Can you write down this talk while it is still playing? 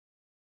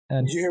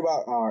And did you hear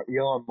about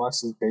Elon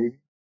Musk's baby?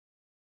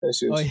 That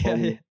shit was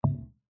funny. Yeah.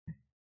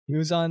 He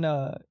was on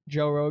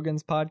Joe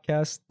Rogan's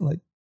podcast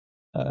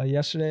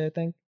yesterday, I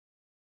think,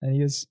 and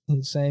he was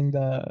saying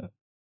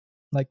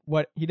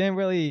what he didn't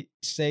really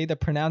say the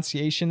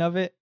pronunciation of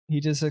it. He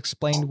just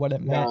explained what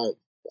it meant.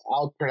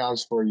 I'll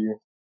pronounce for you.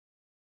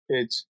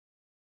 It's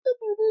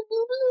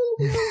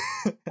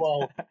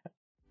well.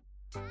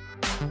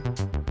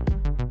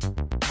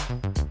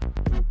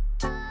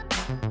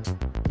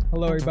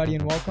 Hello, everybody,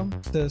 and welcome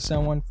to the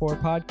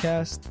 714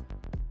 podcast.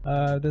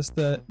 This is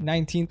the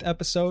 19th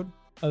episode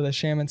of the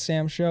Shyam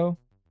Sam Show.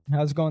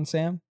 How's it going,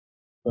 Sam?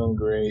 Going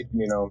great.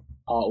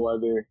 Hot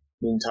weather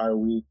the entire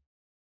week.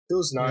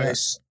 Feels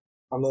nice.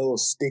 Yeah. I'm a little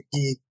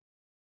sticky.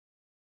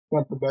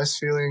 Not the best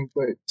feeling,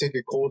 but take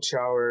a cold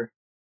shower.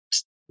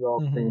 It's all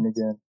clean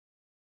again.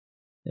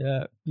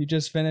 Yeah, you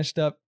just finished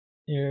up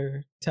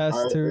your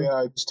test too? Yeah,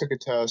 I just took a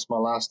test. My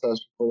last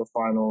test before the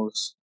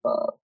finals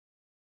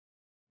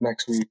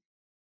next week.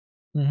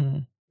 Mm-hmm.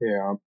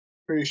 Yeah, I'm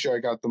pretty sure I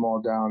got them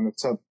all down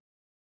except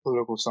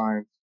political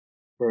science.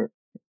 But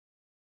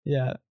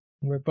yeah,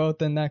 we're both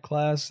in that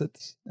class.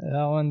 It's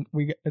that one.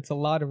 It's a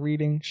lot of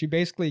reading. She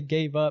basically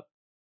gave up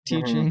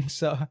teaching.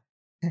 So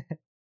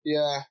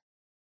yeah,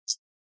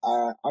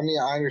 I mean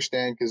I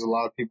understand because a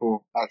lot of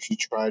people actually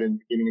tried in the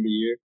beginning of the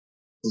year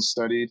and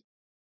studied.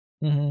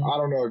 Mm-hmm. I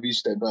don't know if you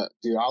studied, but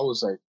dude, I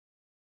was like,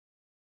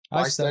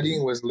 my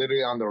studying was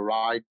literally on the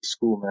ride to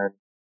school, man.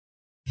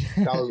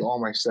 That was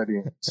all my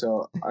studying,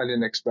 so I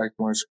didn't expect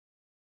much.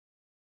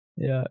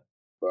 Yeah,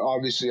 but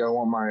obviously I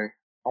want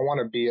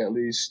to be at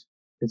least,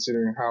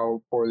 considering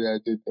how poorly I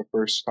did the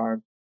first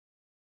time.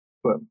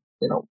 But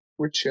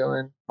we're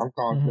chilling. I'm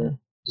confident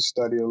to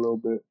study a little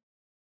bit.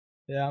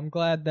 Yeah, I'm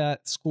glad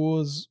that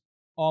school's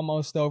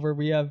almost over.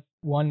 We have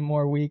one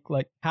more week,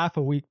 like half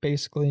a week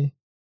basically,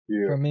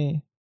 for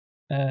me,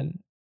 and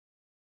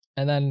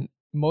then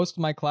most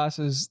of my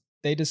classes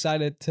they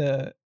decided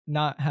to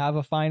not have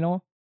a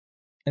final.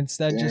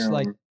 Instead, just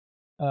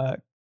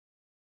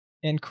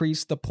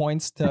increase the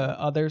points to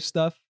other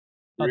stuff,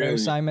 other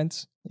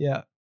assignments.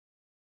 Yeah.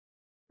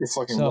 You're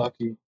fucking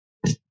lucky.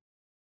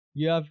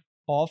 You have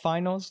all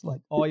finals,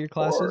 like all your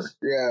classes?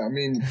 Yeah, I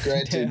mean,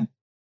 granted,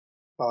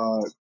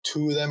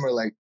 two of them are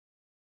like,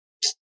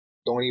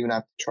 don't even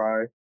have to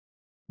try.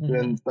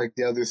 Then, like,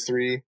 the other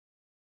three,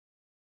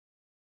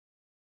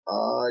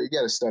 you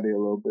gotta study a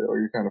little bit or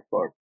you're kind of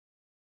fucked.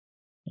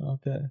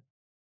 Okay.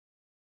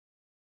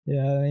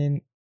 Yeah, I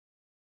mean,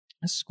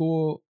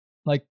 school,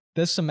 like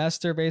this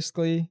semester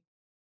basically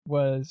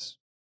was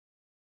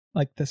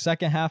like the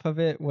second half of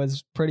it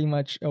was pretty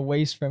much a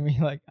waste for me.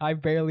 Like I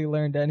barely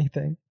learned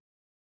anything.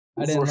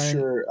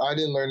 Sure. I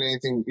didn't learn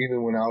anything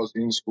even when I was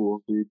in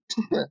school, dude.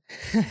 Because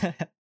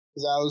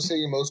I was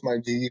taking most of my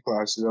GE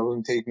classes. I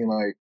wasn't taking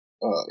like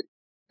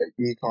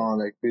econ,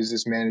 like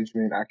business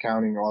management,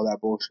 accounting, all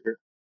that bullshit.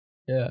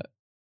 Yeah.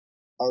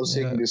 I was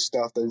taking this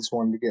stuff that I just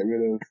wanted to get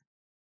rid of.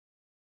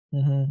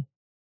 Mm-hmm.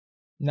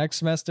 Next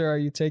semester, are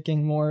you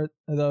taking more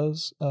of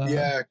those?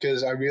 Yeah,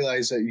 because I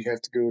realized that you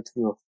have to go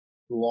through a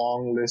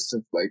long list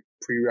of like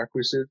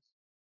prerequisites.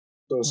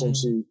 So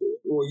essentially,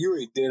 well, you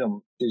already did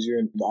them because you're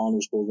in the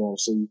honors program.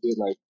 So you did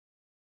like.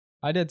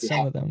 I did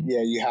some of them.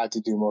 Yeah, you had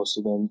to do most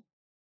of them.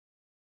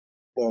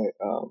 But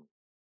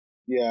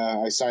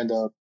yeah, I signed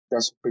up.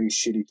 Got some pretty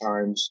shitty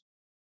times.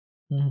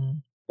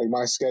 Like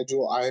my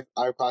schedule, I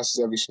have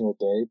classes every single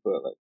day,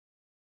 but like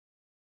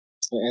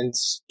it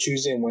ends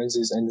Tuesday and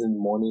Wednesdays ends in the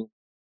morning.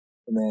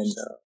 And then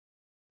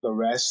the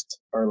rest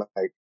are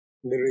like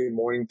literally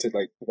morning to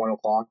like 1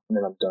 o'clock, and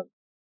then I'm done.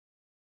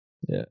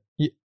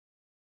 Yeah,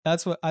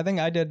 that's what I think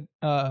I did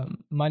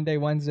Monday,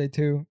 Wednesday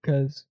too,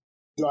 because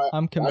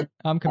I'm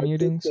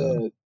commuting.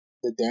 I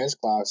the dance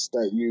class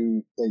that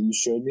you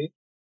showed me.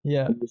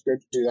 Yeah,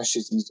 dude, that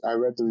shit's easy. I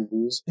read the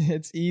reviews.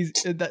 It's easy.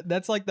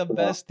 That's like the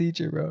best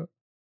teacher, bro.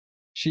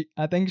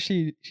 I think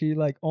she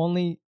like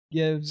only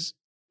gives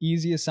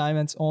easy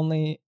assignments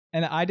only.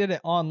 And I did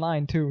it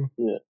online too.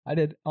 Yeah. I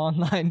did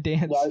online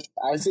dance.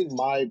 I think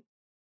my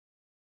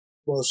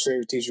most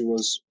favorite teacher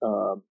was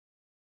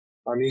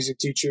our music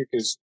teacher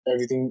because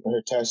everything in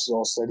her test is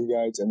all study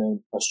guides, and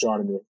then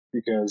astronomy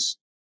because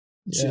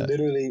she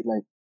literally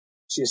like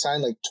she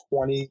assigned like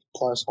 20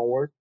 plus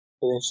homework,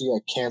 but then she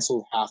like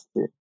canceled half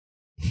of it.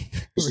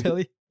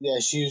 Really? Yeah,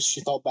 she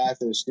felt bad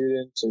for the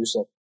students, so she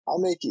said, "I'll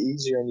make it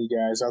easier on you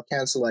guys. I'll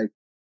cancel like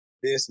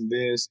this and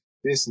this,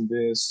 this and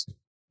this.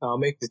 I'll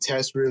make the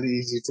test really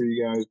easy for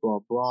you guys, blah,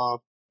 blah."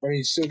 I mean,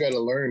 you still got to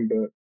learn,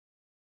 but,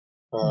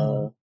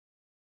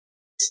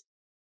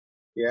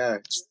 yeah,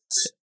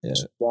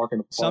 just walking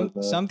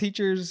apart. Some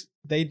teachers,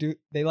 they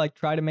like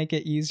try to make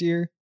it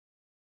easier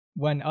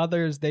when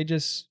others, they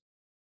just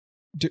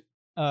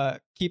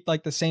keep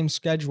like the same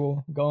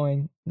schedule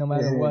going no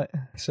matter what.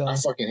 So I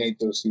fucking hate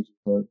those teachers,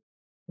 man.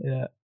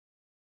 Yeah.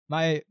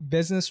 My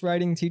business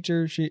writing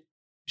teacher, she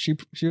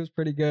was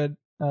pretty good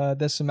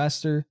this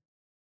semester.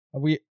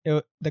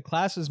 The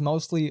class is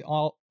mostly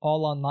all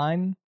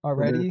online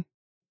already.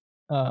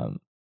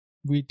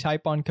 We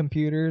type on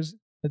computers.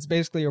 It's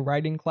basically a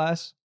writing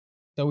class.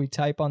 so we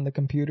type on the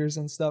computers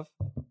and stuff.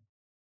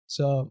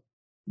 So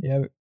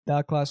yeah,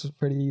 that class was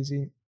pretty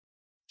easy,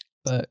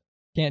 but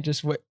can't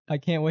just wait. I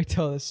can't wait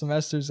till the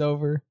semester's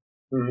over.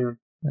 Mm-hmm.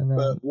 And then,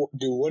 but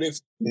dude, what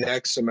if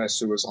next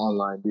semester was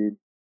online, dude?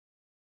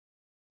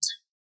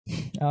 I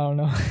don't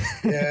know.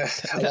 Yeah,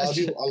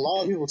 a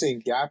lot of people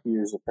take gap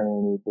years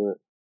apparently, but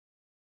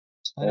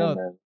I know,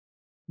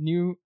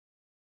 man.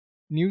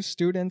 New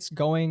students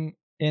going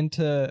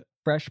into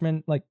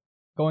freshman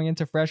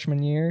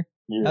year.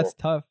 Yeah. That's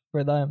tough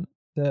for them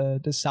to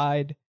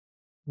decide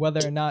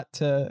whether or not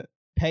to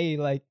pay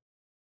like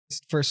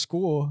for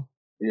school.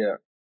 Yeah.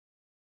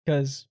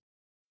 Because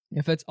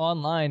if it's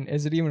online,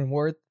 is it even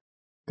worth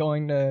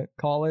going to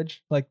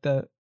college? Like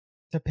to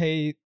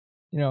pay,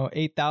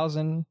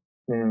 $8,000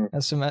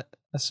 a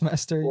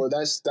semester. Well,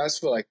 that's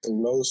for like the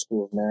low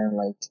school, man.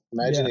 Like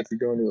imagine if you're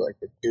going to like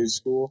a good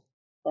school.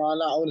 I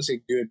wouldn't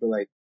say good, but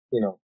like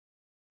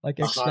like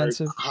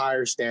expensive,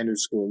 higher standard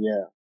school.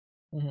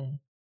 Yeah. Mm-hmm.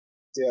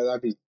 Yeah,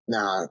 that'd be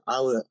I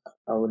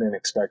wouldn't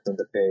expect them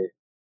to pay.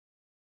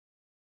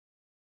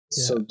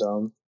 Yeah. So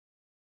dumb.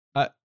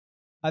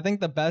 I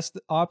think the best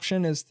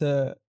option is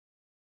to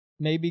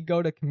maybe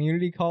go to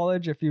community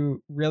college if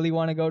you really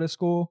want to go to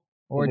school,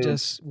 or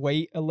just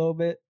wait a little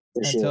bit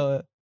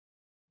until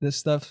this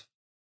stuff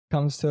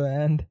comes to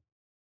an end.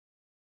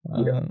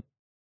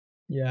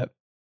 Yeah.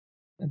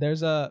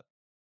 There's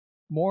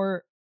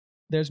more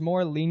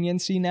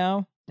leniency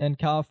now in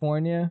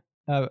California.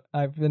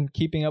 I've been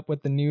keeping up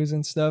with the news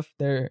and stuff.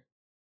 They're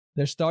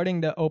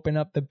starting to open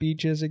up the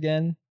beaches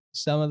again,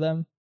 some of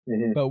them,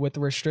 but with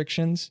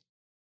restrictions.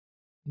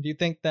 Do you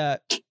think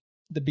that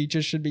the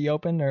beaches should be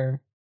open,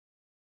 or?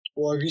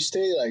 Well, if you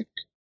stay like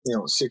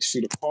 6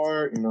 feet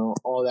apart,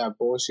 all that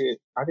bullshit,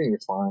 I think you're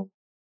fine.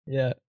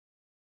 Yeah.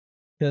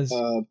 Because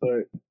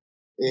but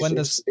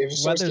if it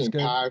starts getting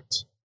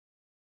packed,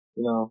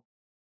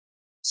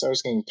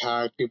 starts getting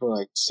packed, people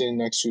like sitting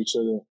next to each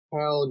other.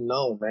 Hell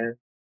no, man.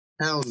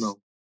 Hell no.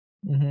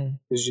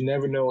 Because you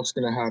never know what's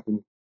gonna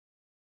happen.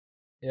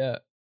 Yeah,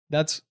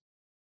 that's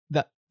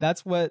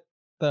what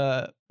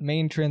the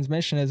main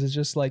transmission is. Is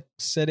just like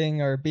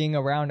sitting or being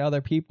around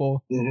other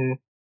people, and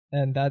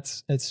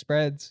it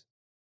spreads.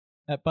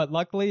 But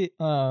luckily,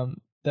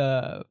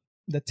 the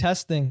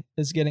testing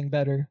is getting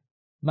better.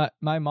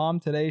 My mom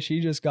today, she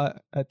just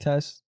got a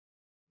test,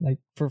 like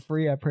for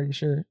free. I'm pretty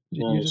sure.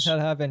 Nice. You just had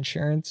to have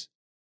insurance,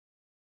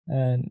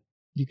 and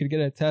you could get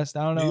a test.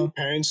 I don't know. Do your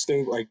parents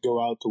still like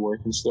go out to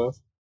work and stuff?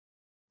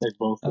 Like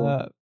both of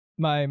them?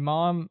 My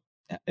mom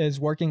is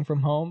working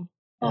from home,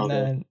 and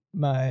then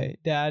my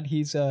dad,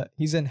 he's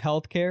in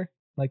healthcare.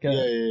 Like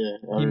he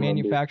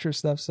manufactures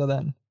stuff. So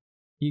then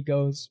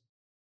he's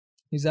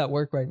at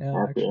work right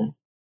now. Actually,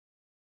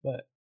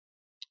 but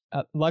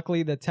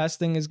luckily the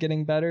testing is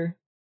getting better,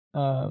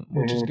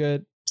 which is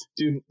good.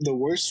 Dude, the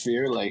worst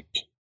fear, like,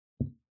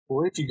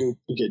 what if you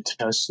get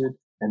tested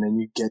and then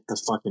you get the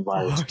fucking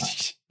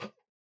virus?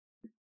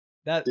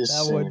 That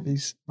would be...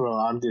 Bro,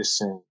 I'm just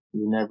saying,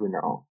 you never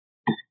know.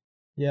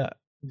 Yeah.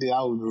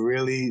 That would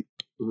really,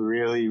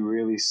 really,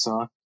 really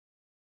suck.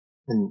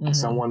 And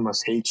someone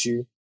must hate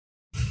you.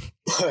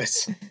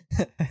 But,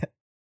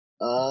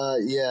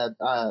 yeah,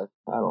 I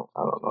don't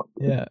know.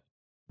 Yeah.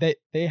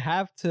 They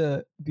have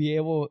to be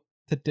able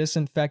to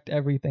disinfect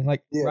everything.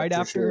 Like right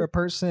after a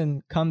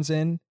person comes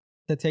in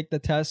to take the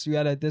test, you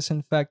got to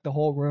disinfect the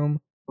whole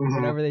room.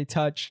 Whenever they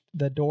touch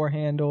the door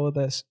handle,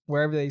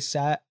 wherever they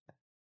sat,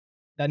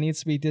 that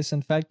needs to be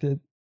disinfected.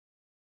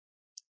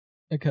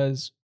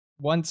 Because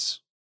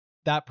once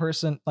that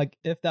person, like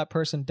if that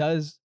person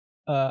does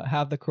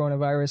have the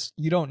coronavirus,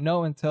 you don't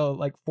know until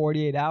like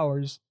 48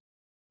 hours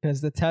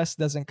because the test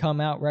doesn't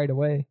come out right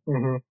away.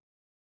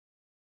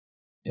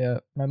 Yeah,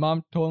 my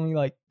mom told me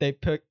like they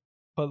put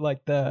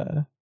like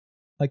the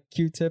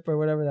Q-tip or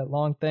whatever, that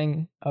long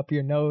thing up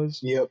your nose.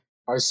 Yep,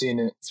 I've seen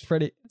it.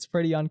 It's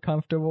pretty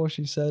uncomfortable,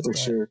 she said. For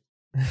sure.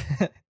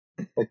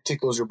 It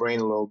tickles your brain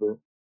a little bit.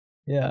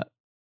 Yeah.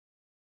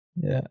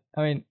 Yeah.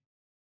 I mean,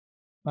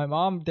 my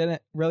mom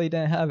didn't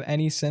have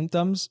any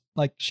symptoms.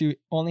 Like she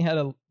only had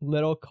a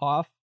little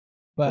cough,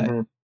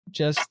 but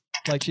just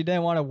like she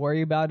didn't want to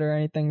worry about it or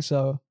anything.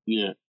 So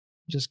yeah,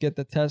 just get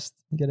the test,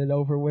 get it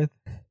over with.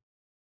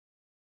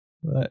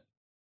 But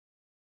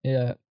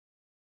yeah,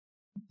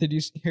 did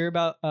you hear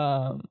about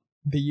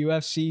the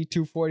UFC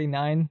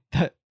 249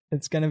 that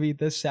it's gonna be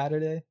this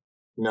Saturday?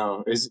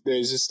 No, is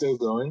it still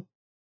going?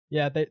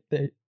 Yeah, they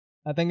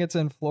I think it's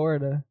in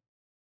Florida.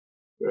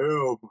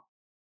 Oh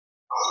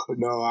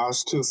no, I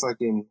was too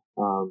fucking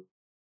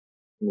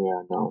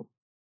yeah, no.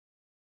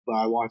 But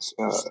I watched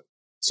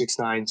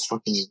 6ix9ine's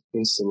fucking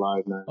Insta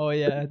Live, man. Oh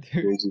yeah, dude.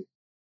 Crazy.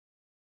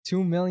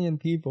 2 million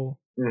people.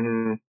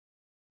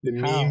 The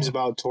memes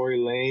about Tory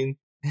Lane,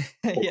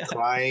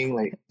 crying,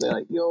 like they're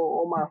like, "Yo,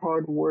 all my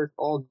hard work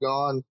all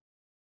gone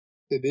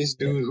to this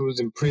dude who's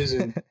in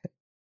prison."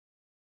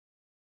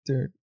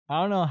 Dude,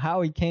 I don't know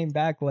how he came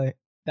back like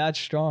that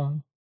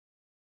strong.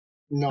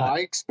 No, I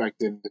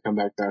expected him to come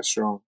back that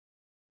strong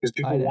because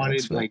people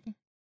wanted like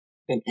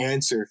an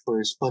answer for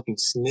his fucking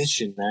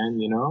snitching, man.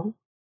 You know?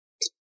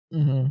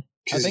 Mm-hmm.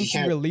 I think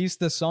he released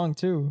the song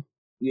too.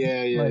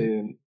 Yeah.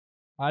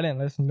 I didn't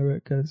listen to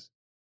it because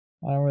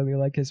I don't really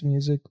like his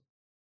music.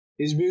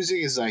 His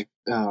music is like,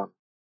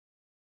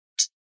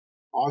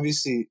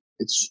 obviously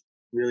it's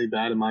really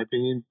bad in my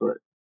opinion, but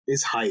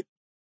it's hype.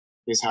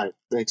 It's hype.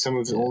 Like some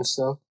of his old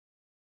stuff.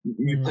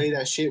 You play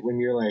that shit when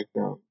you're like,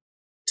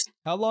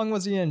 how long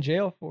was he in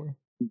jail for?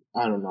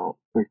 I don't know,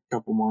 like a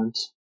couple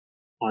months,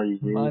 or a year,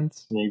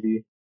 months,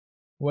 maybe.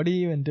 What did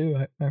he even do?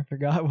 I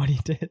forgot what he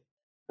did.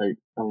 Like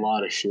a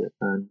lot of shit,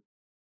 man.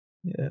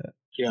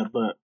 Yeah,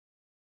 but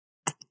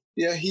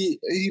yeah, he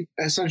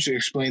essentially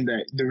explained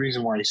that the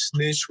reason why he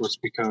snitched was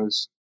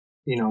because,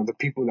 the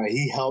people that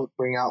he helped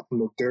bring out from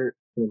the dirt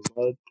and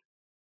mud,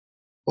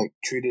 like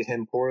treated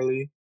him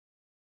poorly.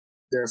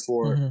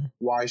 Therefore,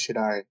 why should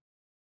I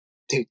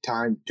take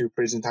time, do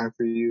prison time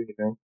for you?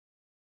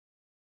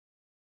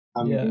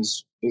 I mean,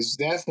 it's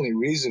definitely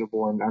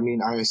reasonable, and I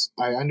mean,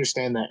 I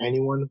understand that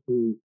anyone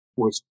who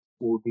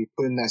would be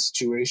put in that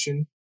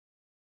situation,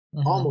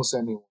 almost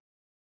anyone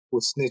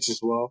would snitch as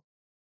well,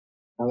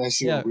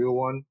 unless you're a real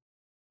one,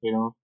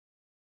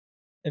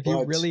 If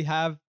you really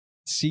have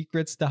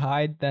secrets to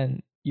hide,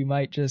 then you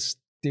might just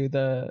do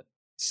the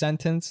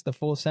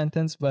full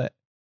sentence. But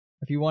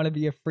if you want to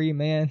be a free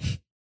man,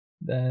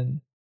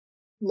 then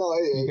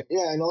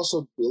and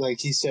also like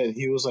he said,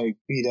 he was like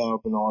beat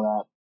up and all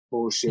that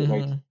bullshit.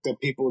 Like the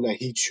people that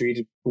he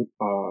treated,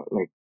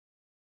 like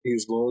he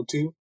was loyal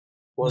to,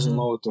 wasn't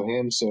loyal to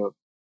him. So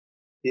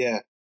yeah,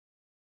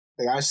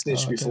 like I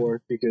snitched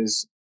before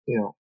because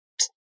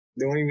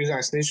the only reason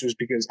I snitched was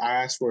because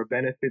I asked for a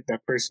benefit.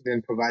 That person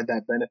didn't provide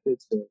that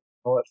benefit. So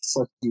what?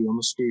 Fuck you! I'm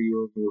gonna screw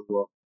you over as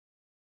well.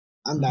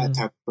 I'm that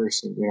type of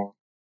person,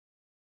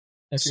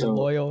 If you're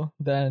loyal,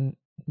 then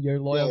you're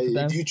loyal to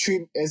them. If you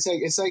treat, it's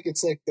like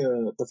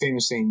the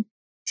famous saying,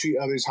 treat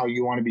others how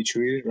you want to be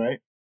treated, right?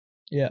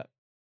 Yeah.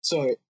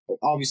 So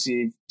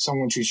obviously, if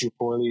someone treats you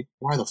poorly,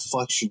 why the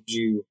fuck should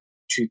you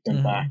treat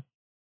them back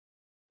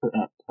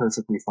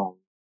perfectly fine?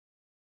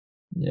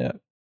 Yeah,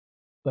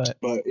 but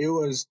it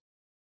was,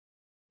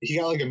 he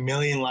got like 1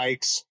 million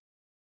likes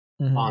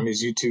on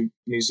his YouTube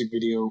music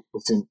video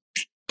within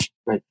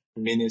like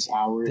minutes,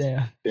 hours.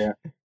 Yeah.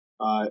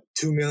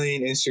 2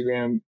 million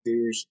Instagram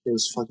views. It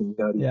was fucking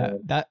nutty. Yeah,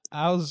 man. that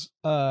I was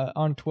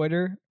on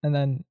Twitter, and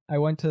then I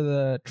went to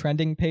the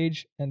trending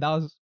page, and that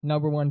was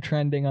number one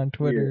trending on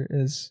Twitter.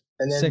 Is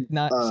and then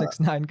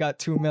 6ix9ine got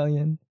 2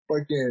 million.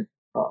 Fucking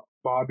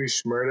Bobby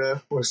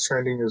Shmurda was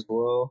trending as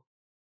well.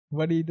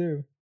 What did he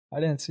do? I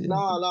didn't see it.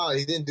 No,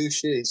 he didn't do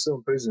shit. He's still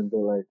in prison, but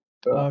like,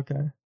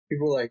 okay.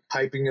 People like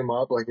hyping him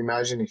up. Like,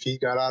 imagine if he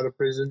got out of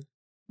prison.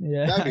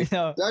 Yeah,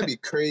 that'd be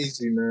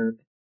crazy, man.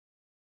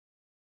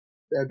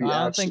 That'd be. I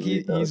don't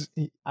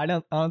think I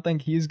don't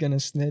think he's gonna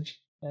snitch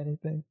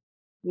anything.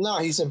 No,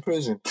 he's in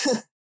prison.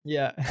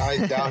 Yeah,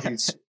 I doubt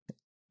he's.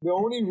 The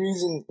only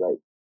reason, like,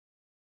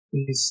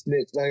 he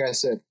snitched, like I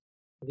said,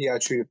 he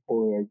got treated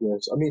poorly, I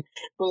guess. I mean,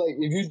 but like,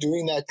 if you're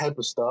doing that type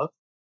of stuff,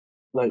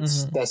 like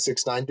that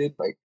 6ix9ine did,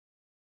 like,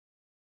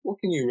 what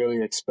can you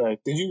really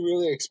expect? Did you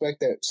really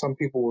expect that some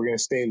people were gonna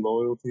stay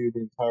loyal to you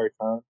the entire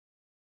time?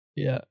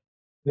 Yeah.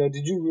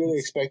 Did you really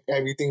expect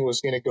everything was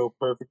going to go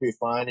perfectly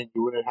fine and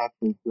you wouldn't have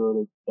to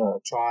go to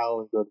trial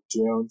and go to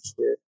jail and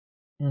shit?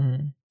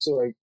 So,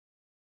 like,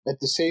 at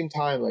the same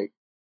time, like,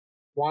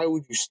 why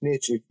would you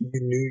snitch if you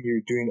knew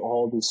you're doing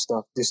all this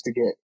stuff just to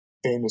get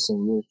famous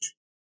and rich?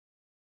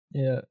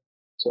 Yeah.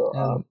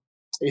 So,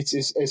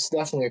 it's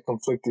definitely a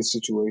conflicted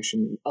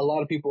situation. A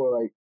lot of people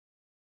are, like,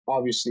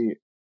 obviously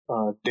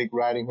dick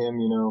riding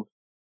him,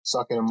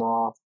 sucking him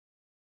off.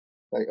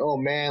 Like, oh,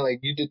 man,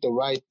 like, you did the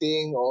right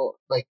thing.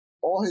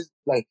 All his,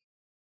 like,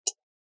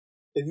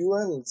 if you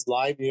went on his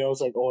live,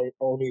 it's like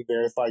only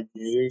verified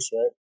users,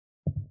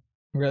 right?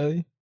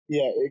 Really?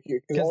 Yeah.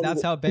 Because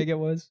that's how big it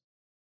was?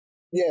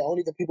 Yeah,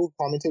 only the people who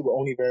commented were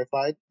only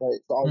verified, right?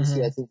 So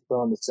obviously, I think you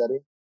put on the setting.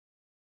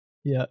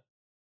 Yeah.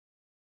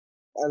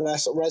 And I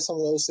read some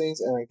of those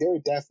things, and like they were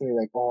definitely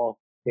like all,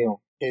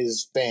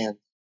 his fans.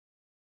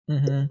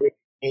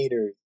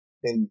 Haters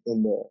in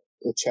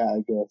the chat,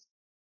 I guess.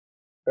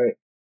 Right.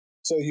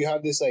 So you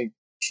have this like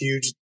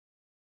huge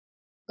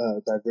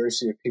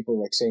diversity of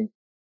people like saying,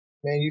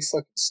 man, you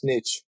fucking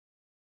snitch.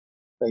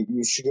 Like,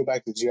 you should go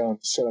back to jail and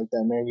shit like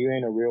that, man. You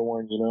ain't a real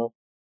one, you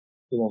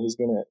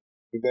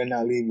better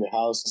not leave your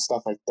house and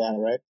stuff like that,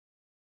 right?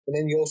 And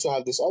then you also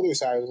have this other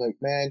side who's like,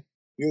 man,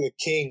 you're the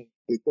king.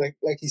 Like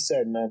he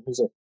said, man, he's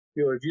like,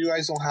 yo, if you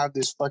guys don't have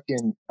this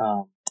fucking,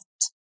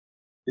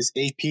 this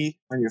AP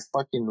on your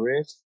fucking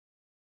wrist,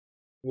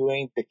 you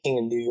ain't the king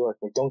of New York.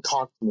 Like, don't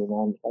talk to me,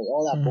 man. Like,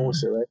 all that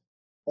bullshit, right?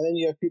 And then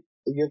you have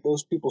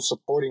those people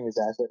supporting his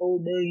ass, like, oh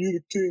man, you're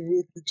the king.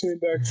 Look, you came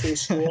back so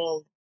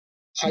strong.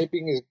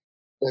 Hyping his,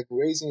 like,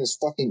 raising his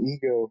fucking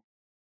ego.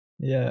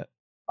 Yeah.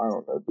 I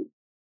don't know, dude.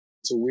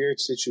 It's a weird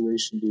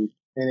situation, dude.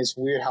 And it's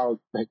weird how,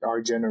 like,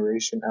 our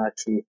generation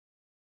actually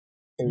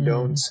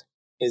condones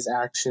his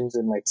actions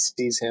and, like,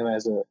 sees him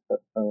as a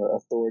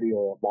authority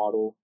or a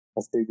model,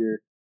 a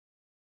figure.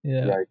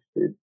 Yeah. Right,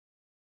 dude.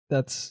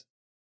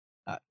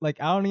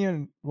 like I don't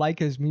even like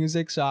his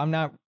music, so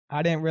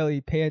I didn't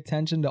really pay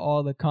attention to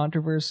all the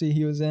controversy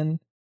he was in.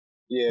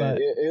 Yeah,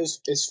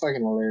 it's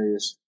fucking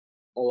hilarious.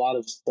 A lot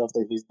of stuff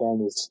that he's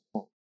done is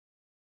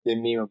they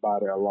meme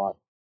about it a lot.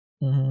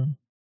 Mm-hmm.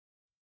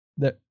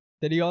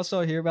 Did you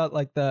also hear about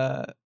like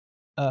the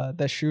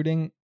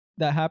shooting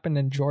that happened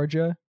in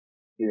Georgia?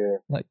 Yeah,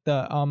 like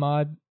the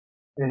Ahmad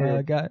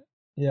guy.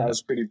 Yeah, that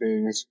was pretty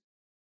big.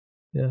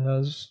 Yeah, that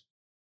was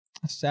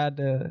sad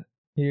to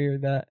hear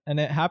that, and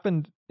it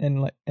happened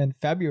in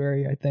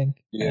February, I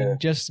think. Yeah, and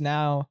just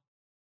now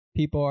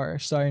people are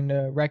starting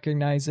to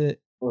recognize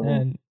it,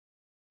 and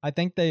I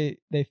think they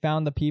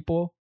found the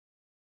people.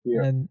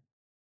 Yeah, and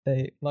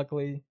they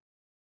luckily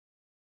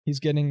he's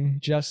getting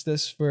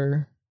justice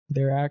for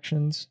their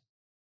actions.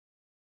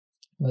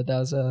 But that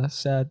was a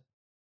sad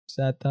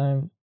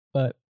time.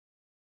 But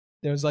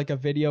there was like a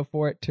video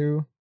for it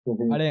too.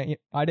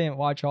 I didn't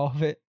watch all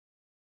of it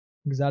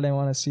because I didn't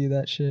want to see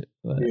that shit.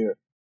 But yeah,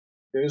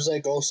 there's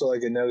like also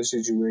like another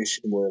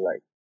situation where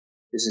like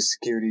there's a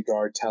security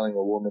guard telling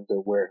a woman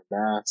to wear a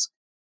mask.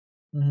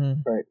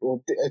 Right.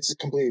 Well, it's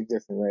completely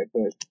different, right?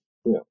 But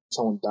you know,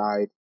 someone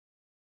died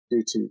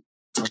due to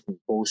fucking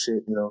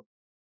bullshit, you know.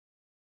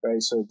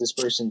 Right. So this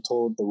person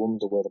told the woman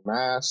to wear the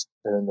mask,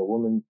 and then the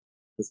woman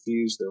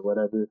refused or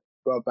whatever.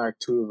 Brought back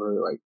two of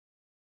her like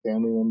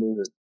family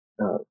members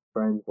or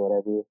friends,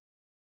 whatever,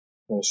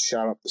 and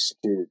shot up the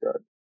security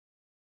guard.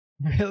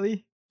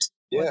 Really?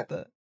 Yeah. What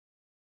the?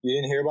 You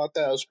didn't hear about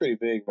that? That was pretty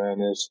big, man.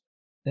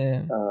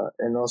 Damn.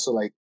 And also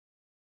like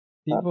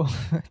people,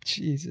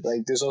 Jesus.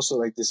 Like there's also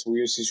like this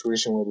weird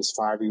situation where this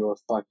 5-year-old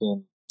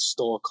fucking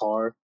stole a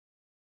car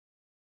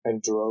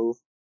and drove.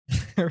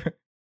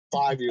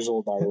 5 years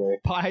old, by the way.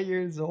 5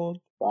 years old.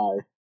 5.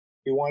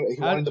 He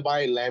wanted to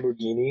buy a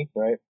Lamborghini,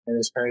 right? And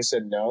his parents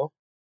said no.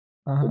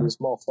 So this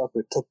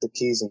motherfucker took the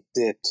keys and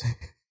dipped.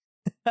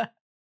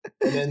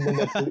 And then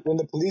when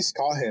the police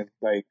caught him,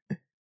 like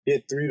he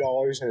had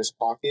 $3 in his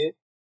pocket.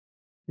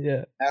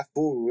 Yeah. That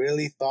fool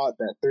really thought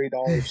that $3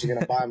 was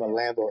gonna buy him a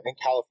Lambo in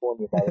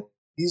California, by the way.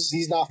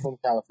 He's not from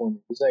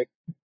California. He's like,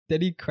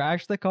 did he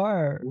crash the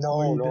car?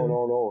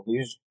 No. He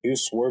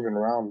was swerving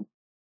around,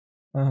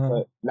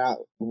 but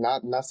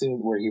not nothing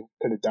where he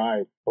could have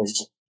died. It was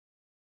just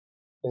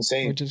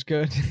insane. Which is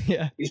good.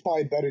 Yeah. He's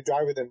probably a better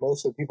driver than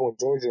most of the people in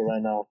Georgia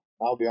right now.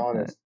 I'll be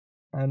honest.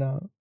 I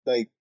know.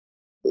 Like,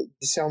 you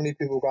see how many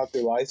people got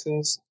their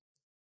license?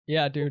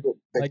 Yeah, dude.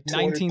 Like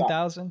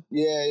 19,000.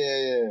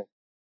 Yeah.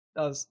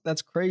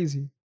 That's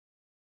crazy.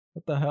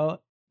 What the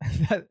hell?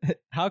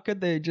 How could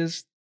they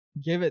just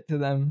give it to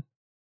them?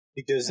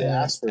 Because they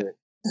asked for it.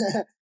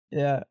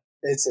 Yeah.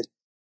 It's a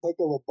click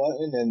of a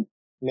button and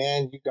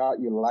man, you got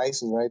your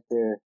license right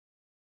there.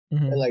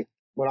 And like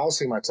when I was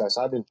taking my test,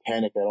 I didn't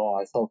panic at all.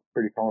 I felt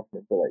pretty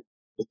confident, but like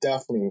it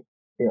definitely,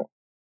 you know,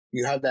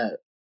 you have that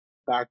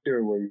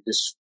factor where you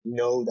just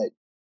know that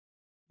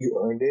you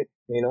earned it,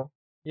 you know?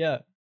 Yeah.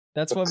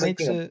 That's what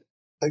makes it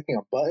clicking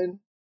a button.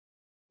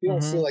 You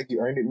don't feel like you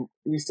earned it.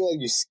 You feel like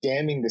you're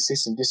scamming the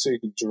system just so you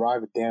can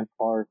drive a damn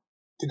car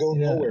to go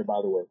nowhere,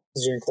 by the way,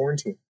 because you're in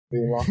quarantine.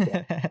 You're in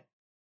lockdown.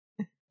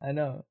 I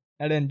know.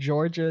 And in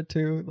Georgia,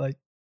 too, like,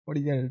 what are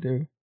you going to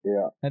do?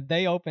 Yeah. And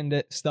they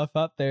opened stuff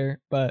up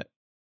there, but,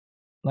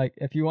 like,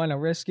 if you want to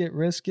risk it,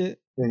 risk it.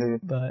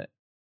 But,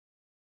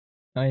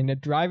 I mean, the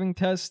driving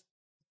test,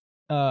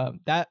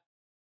 that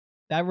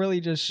really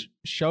just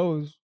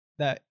shows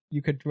that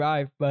you could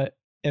drive, but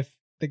if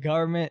the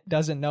government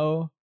doesn't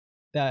know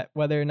that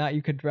whether or not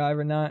you could drive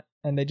or not,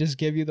 and they just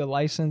give you the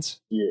license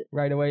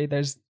right away,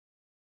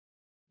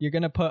 you're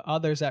going to put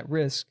others at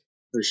risk.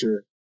 For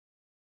sure.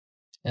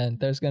 And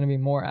there's going to be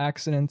more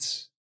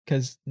accidents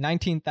because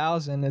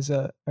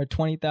 19,000 or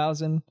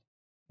 20,000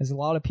 is a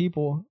lot of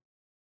people.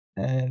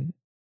 And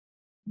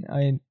I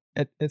mean,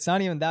 it's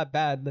not even that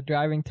bad, the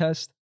driving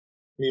test.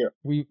 Yeah.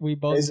 We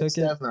both took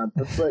it. Not,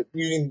 but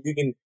you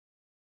can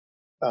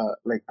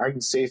like I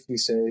can safely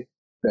say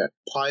that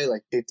probably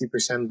like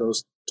 50% of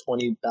those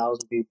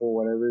 20,000 people,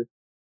 whatever,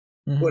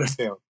 would have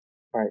failed.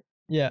 Right?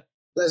 Yeah.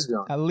 Let's be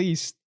honest. At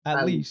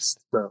least,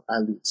 bro.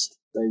 At least,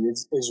 like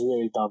it's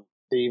really dumb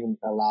to even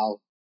allow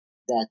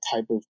that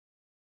type of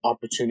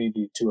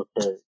opportunity to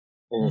occur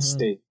in a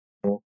state.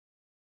 You know?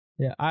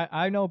 Yeah,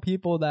 I know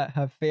people that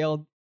have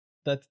failed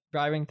the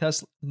driving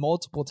test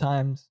multiple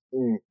times,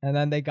 and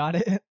then they got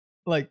it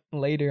like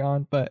later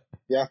on. But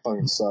yeah,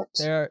 fucking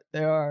sucks. There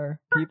are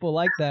people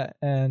like that,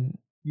 and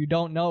you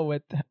don't know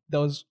with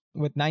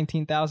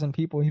 19,000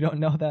 people, you don't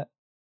know that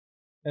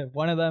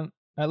one of them,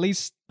 at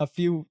least a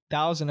few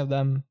thousand of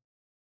them,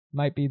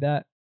 might be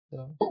that.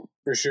 So.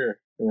 For sure,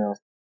 you know,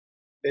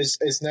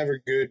 it's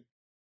never good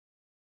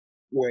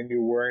when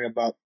you're worrying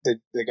about the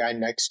guy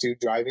next to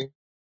driving.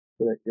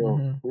 You're like,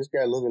 yo, this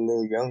guy look a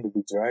little young to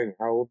be driving.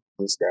 How old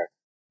is this guy?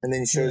 And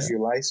then he shows you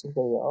your license. And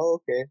you're like, oh,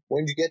 okay.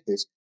 When did you get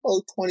this?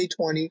 Oh,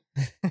 2020.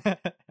 And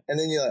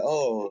then you're like,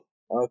 oh,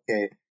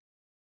 okay.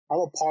 I'm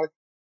gonna park,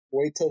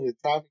 wait till the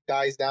traffic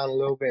dies down a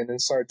little bit, and then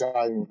start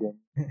driving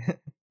again.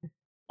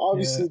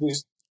 Obviously,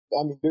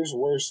 I mean, there's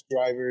worse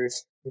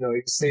drivers. You know,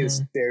 you can say the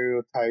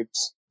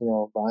stereotypes. You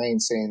know, but I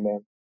ain't saying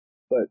them.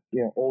 But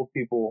you know, old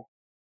people.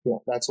 You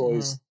know, that's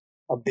always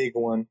a big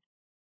one.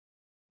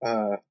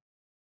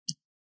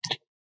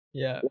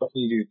 Yeah. What do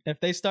you do? If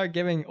they start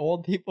giving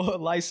old people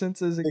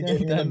licenses again,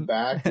 giving them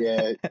back,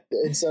 yeah,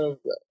 instead of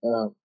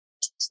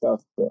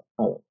stuff.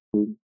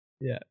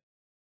 Yeah.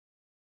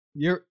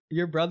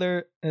 Your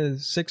brother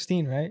is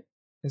 16, right?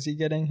 Is he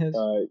getting his?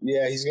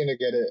 Yeah, he's gonna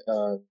get it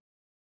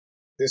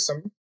this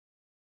summer.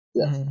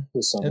 Yeah,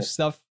 this summer. If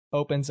stuff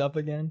opens up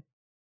again,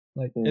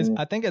 like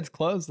I think it's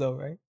closed though,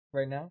 right?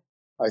 Right now.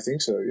 I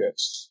think so.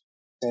 Yes.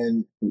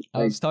 And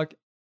I was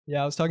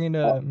talking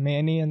to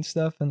Manny and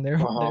stuff, and they're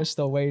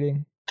still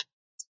waiting.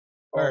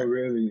 Oh,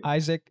 really?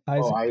 Isaac.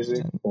 Oh,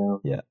 Isaac.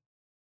 Yeah.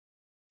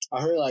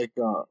 I heard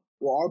well,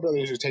 our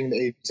brothers are taking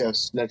the AP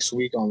test next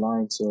week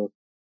online, so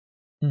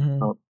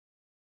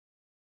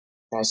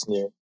that's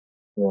new.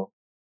 You know,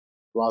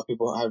 a lot of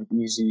people have it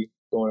easy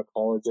going to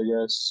college, I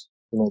guess.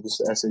 You know, just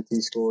the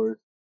SAT scores.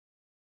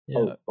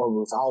 Yeah. Or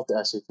without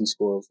the SAT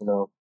scores, you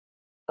know,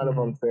 kind of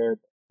unfair.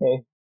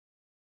 Hey,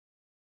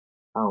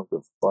 I don't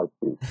give a fuck,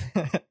 dude.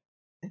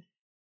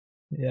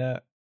 Yeah.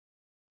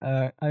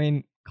 I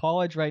mean,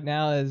 college right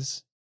now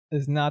is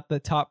not the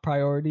top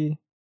priority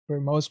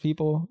for most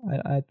people,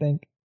 I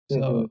think.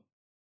 So,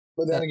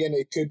 but then again,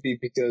 it could be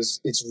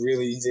because it's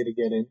really easy to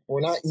get in.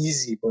 Well, not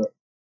easy, but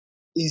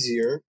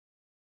easier.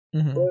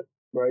 But,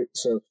 right?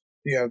 So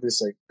you have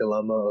this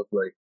dilemma of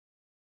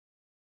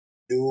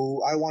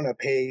do I want to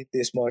pay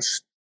this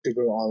much to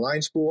go to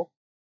online school?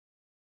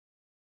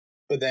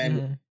 But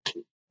then,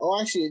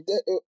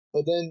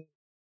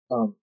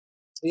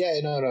 yeah,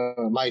 no,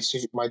 my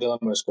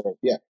dilemma is correct.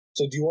 Yeah.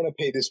 So do you want to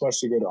pay this much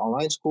to go to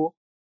online school,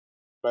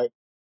 right?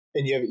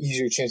 And you have an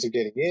easier chance of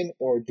getting in,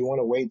 or do you want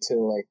to wait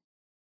till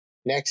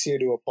next year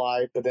to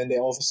apply, but then they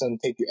all of a sudden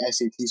take your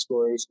SAT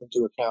scores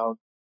into account,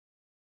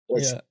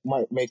 which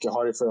might make it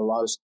harder for a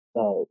lot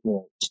of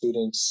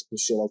students and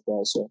shit like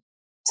that. So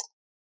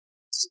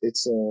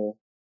it's a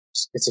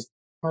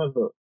kind of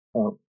a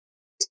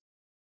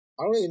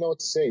I don't really know what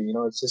to say. You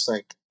know, it's just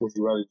would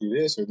you rather do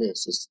this or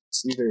this?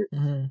 It's either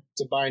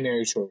it's a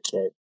binary choice,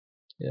 right?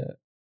 Yeah.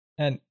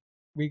 And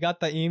we got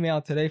the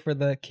email today for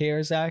the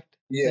CARES Act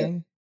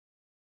thing.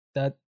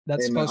 That's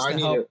supposed to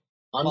help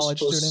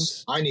college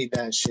students. I need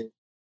that shit.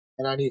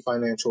 And I need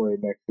financial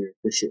aid next year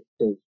for shit.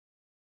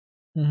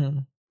 No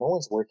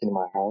one's working in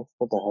my house.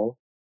 What the hell?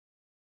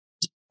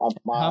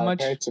 My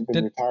parents have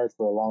been retired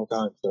for a long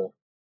time, so.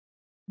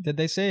 Did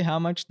they say how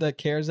much the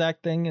CARES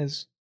Act thing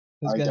is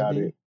going to be? I doubt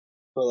it.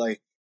 But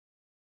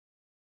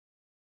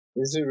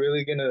is it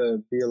really going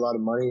to be a lot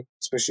of money,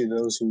 especially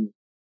those who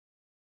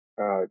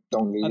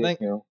don't need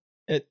it? You know,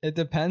 it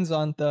depends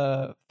on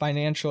the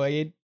financial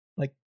aid.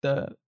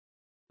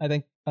 I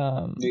think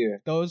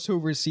those who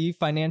receive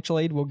financial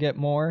aid will get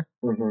more,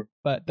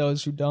 but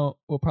those who don't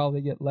will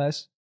probably get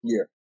less.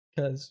 Yeah,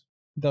 because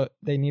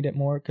they need it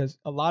more. Because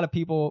a lot of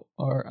people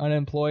are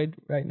unemployed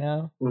right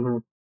now,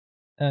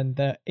 and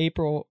the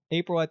April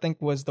I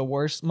think was the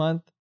worst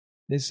month.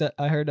 They said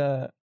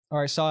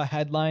I saw a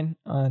headline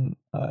on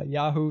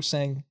Yahoo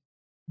saying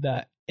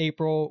that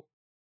April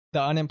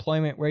the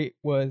unemployment rate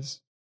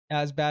was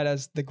as bad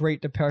as the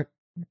Great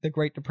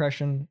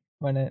Depression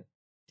when it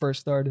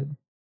first started.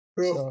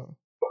 So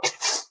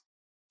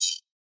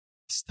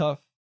it's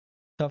tough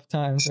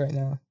times right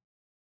now.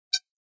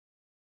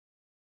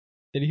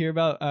 Did you hear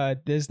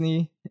about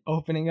Disney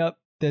opening up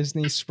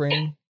Disney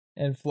Spring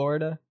in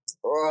Florida?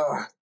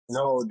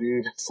 No,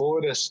 dude.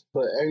 Florida,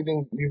 but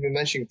everything you've been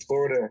mentioning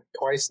Florida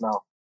twice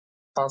now.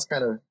 Sounds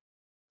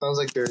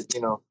like they're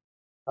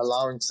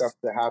allowing stuff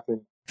to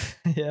happen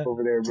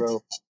over there,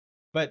 bro.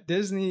 But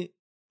Disney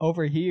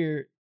over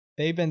here,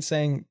 they've been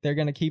saying they're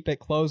gonna keep it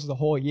closed the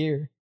whole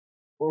year.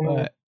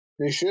 But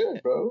they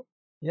should, bro.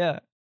 Yeah,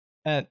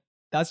 and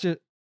that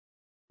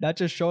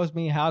just shows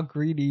me how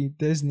greedy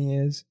Disney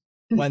is.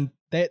 When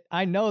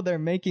I know they're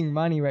making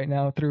money right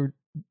now through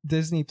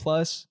Disney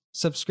Plus.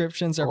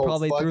 Subscriptions are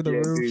probably through the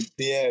roof. Dude.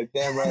 Yeah,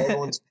 damn right.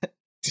 Everyone's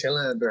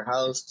chilling at their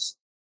house.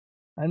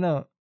 I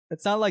know.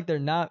 It's not like they're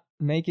not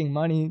making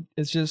money.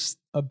 It's just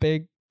a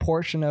big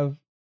portion of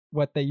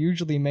what they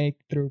usually make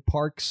through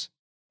parks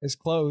is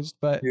closed.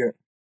 But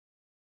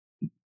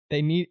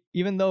they need,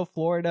 even though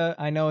Florida,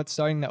 I know it's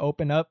starting to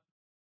open up,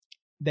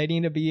 they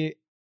need to be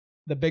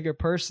the bigger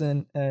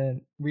person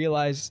and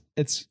realize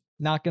it's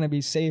not going to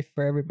be safe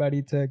for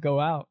everybody to go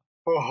out.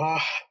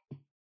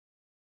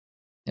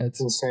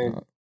 It's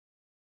insane.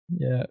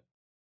 Yeah.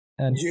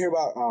 And did you hear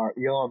about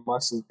Elon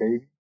Musk's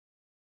baby?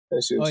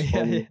 That shit was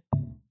funny.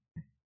 Yeah.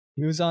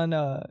 He was on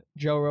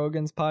Joe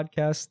Rogan's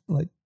podcast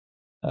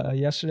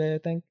yesterday, I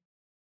think.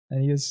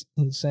 And he was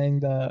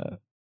saying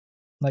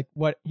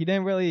what he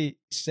didn't really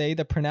say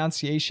the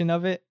pronunciation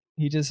of it.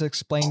 He just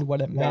explained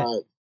what it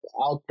meant.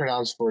 I'll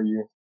pronounce for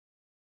you.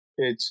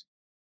 It's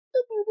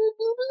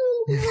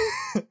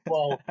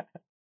well,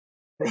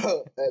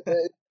 bro,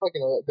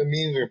 fucking the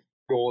memes are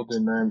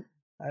golden, man.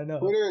 I know.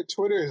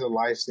 Twitter is a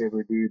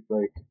lifesaver, dude.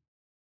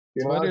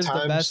 Twitter's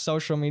the best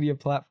social media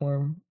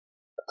platform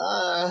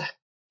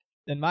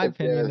In my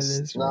opinion, it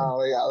is. No,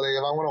 like if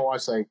I want to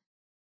watch like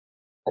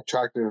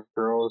attractive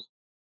girls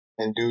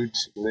and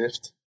dudes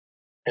lift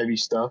heavy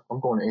stuff, I'm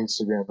going to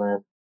Instagram,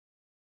 man.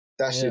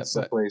 That shit's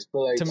the place. But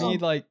like to me,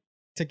 like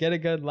to get a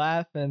good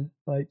laugh and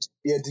like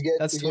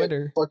to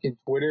Twitter. Get fucking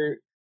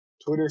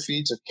Twitter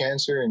feeds of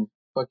cancer and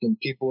fucking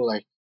people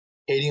like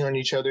hating on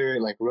each other,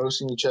 like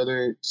roasting each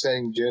other,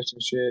 sending gifs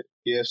and shit.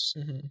 Gifts,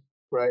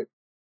 right?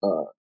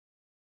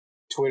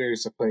 Twitter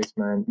is the place,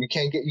 man. You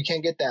can't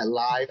get that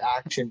live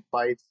action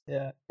fights.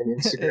 In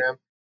Instagram.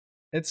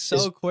 It's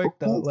so quick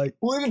though.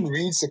 Who even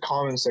reads the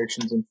comment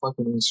sections in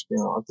fucking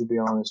Instagram? To be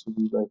honest with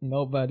you, like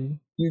nobody.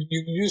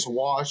 You just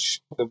watch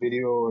the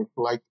video or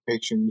like the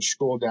picture and you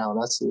scroll down.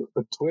 That's it.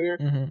 But Twitter,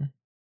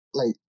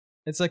 like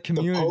it's a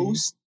community.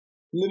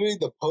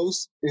 The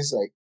post is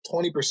like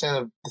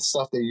 20% of the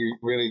stuff that you're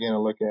really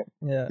gonna look at.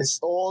 Yeah, it's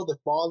all the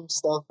bottom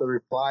stuff, the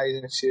replies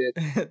and shit.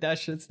 That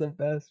shit's the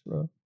best,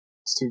 bro.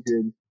 It's too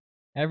good.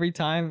 Every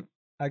time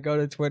I go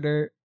to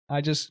Twitter,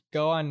 I just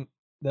go on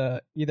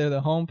either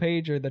the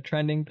homepage or the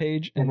trending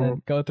page and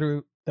then go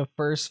through the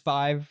first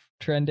 5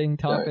 trending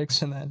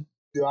topics and then.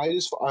 Dude, I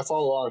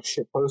follow a lot of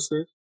shit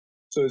posters,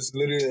 so it's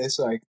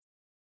like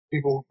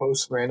people who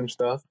post random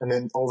stuff, and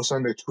then all of a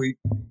sudden their tweet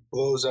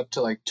blows up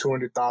to like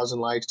 200,000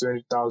 likes,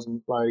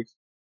 300,000 likes,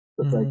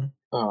 with like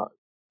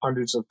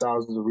hundreds of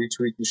thousands of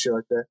retweets and shit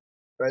like that,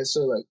 right?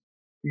 So like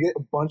you get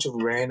a bunch of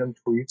random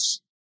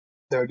tweets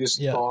that are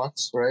just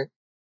thoughts, right?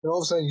 And all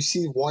of a sudden you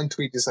see one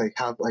tweet just like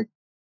have like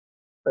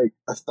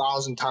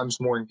 1,000 times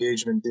more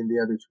engagement than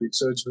the other tweet.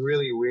 So it's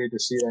really weird to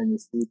see that in your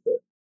feed.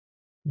 But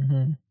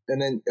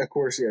and then of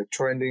course,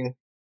 trending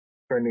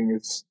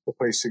is the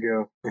place to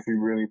go if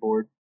you're really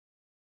bored.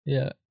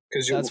 Yeah,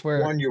 because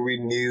you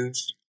read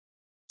news,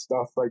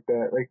 stuff like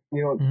that. Like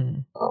I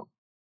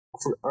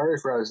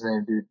already forgot his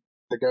name, dude.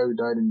 The guy who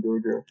died in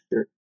Georgia.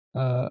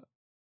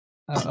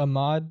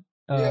 Ahmaud.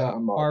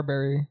 Ahmaud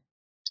Arbery.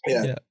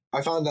 Yeah,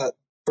 I found that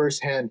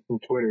firsthand from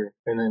Twitter,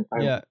 and then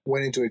I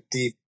went into a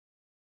deep,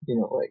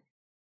 like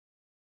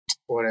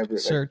whatever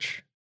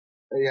search.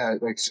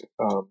 Like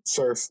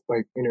surf,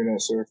 like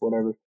internet surf,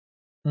 whatever.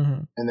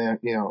 And then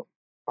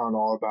found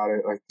all about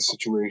it, like the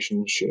situation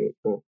and shit.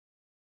 But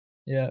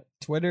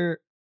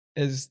Twitter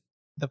is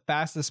the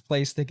fastest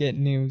place to get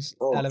news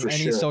out of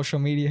any social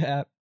media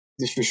app.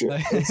 For sure.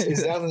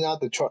 It's definitely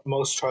not the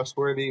most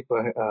trustworthy,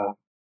 but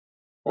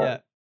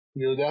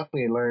you'll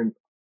definitely learn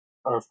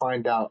or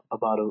find out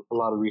about a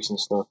lot of recent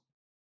stuff.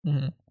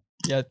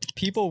 Yeah,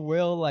 people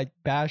will like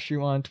bash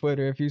you on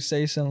Twitter if you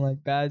say some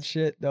like bad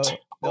shit. They'll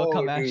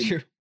come at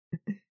you.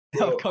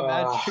 They'll come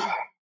at you.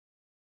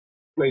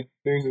 Like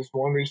there's this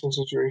one recent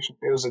situation.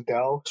 It was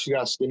Adele. She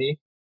got skinny.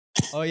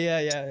 Oh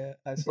yeah.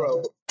 I saw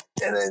Bro,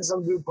 that. and then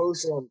some dude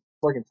posted on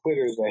fucking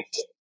Twitter is like,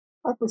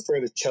 I prefer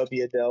the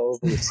chubby Adele over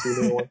the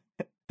skinny one.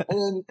 And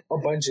then a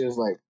bunch of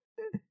like,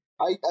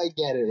 I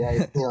get it,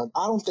 right?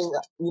 I don't think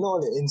that,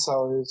 what an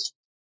incel is.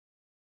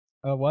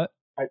 What?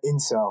 An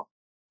incel.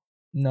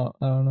 No,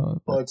 I don't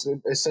know. Well, it's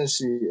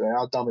essentially,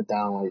 I'll dumb it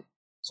down, like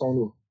someone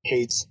who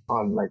hates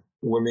on like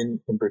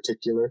women in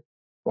particular,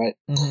 right?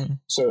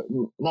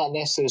 So not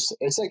necessarily.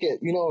 It's like an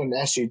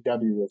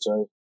SJW is,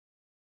 right?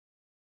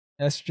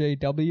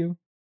 SJW?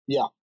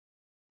 Yeah.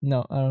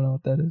 No, I don't know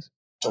what that is.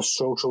 A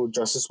social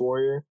justice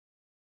warrior.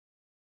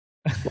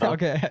 No?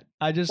 Okay,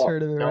 I just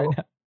heard of it right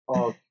now.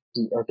 Oh,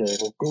 okay.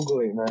 Well, Google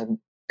it, man.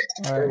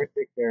 All right.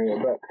 Area,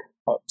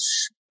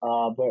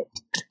 but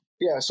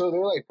yeah. So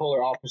they're like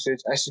polar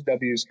opposites.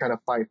 SJWs kind of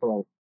fight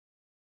for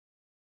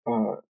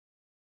like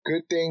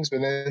good things,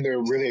 but then there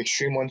are really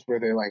extreme ones where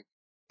they're like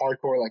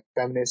hardcore, like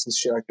feminists and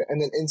shit like that.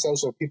 And then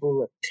incels are people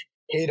who like,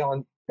 hate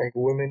on like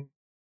women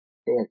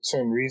for like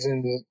certain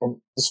reasons,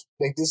 and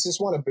just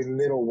want to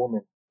belittle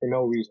women for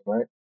no reason,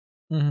 right?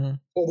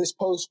 So this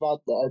post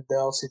about the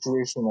Adele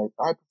situation, like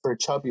I prefer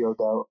chubby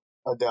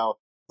Adele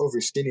over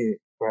skinny,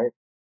 right?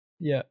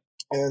 Yeah.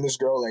 And then this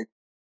girl like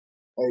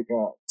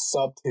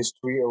subbed his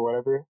tweet or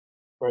whatever,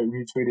 right?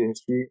 Retweeted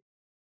his tweet,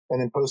 and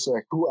then posted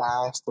like who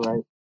asked,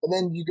 right? And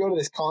then you go to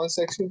this comment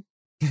section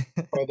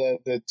or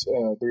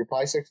the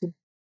reply section,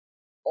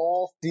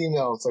 all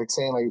females like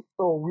saying like,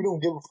 oh, we don't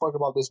give a fuck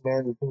about this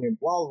man's opinion,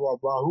 blah blah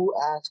blah. Who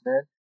asked,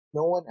 man?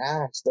 No one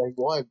asked. Like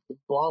what?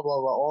 Blah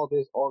blah blah. All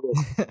this.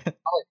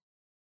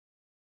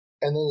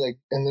 And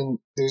then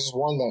there's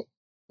one that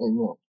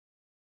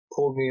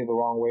pulled me the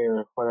wrong way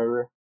or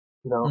whatever.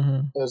 It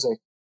was like,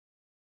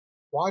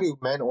 why do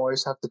men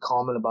always have to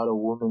comment about a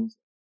woman's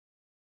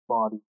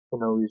body for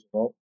no reason,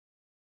 right?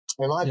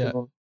 In my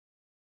opinion,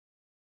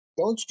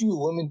 don't you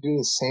women do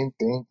the same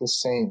thing? The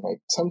same.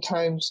 Like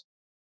sometimes,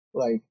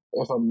 like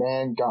if a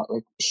man got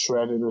like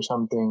shredded or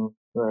something,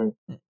 right?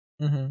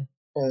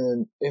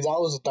 And if that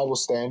was a double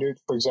standard,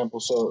 for example,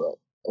 so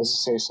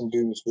let's say some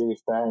dude was really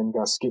fat and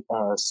got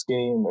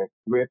skinny and like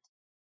ripped,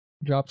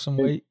 dropped some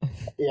weight.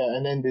 Yeah,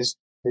 and then this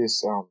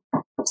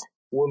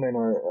woman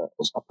or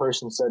a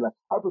person said like,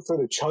 I prefer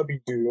the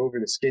chubby dude over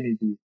the skinny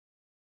dude.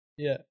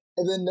 Yeah.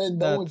 And then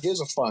no one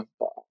gives a fuck.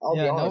 I'll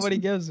be honest. Nobody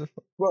gives a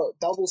fuck. Bro,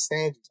 double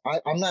standards.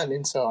 I'm not an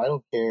incel. I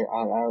don't care.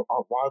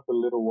 Why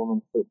belittle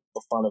women for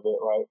the fun of it,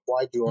 right?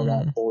 Why do all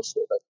that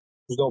bullshit? Like,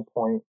 there's no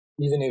point.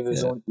 Even if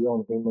it's your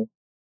own humor,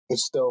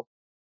 it's still,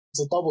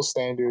 it's a double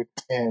standard,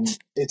 and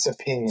it's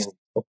opinion,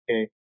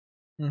 okay?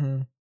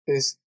 Mm-hmm.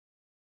 Just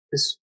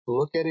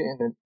look at it and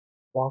then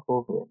walk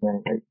over it,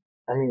 man. Like,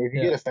 I mean, if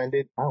you get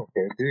offended, I don't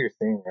care. Do your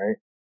thing, right?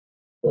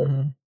 But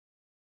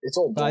it's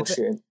all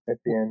bullshit at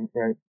the end,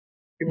 right?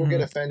 People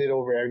get offended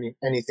over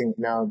anything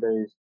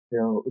nowadays. You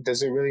know,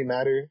 does it really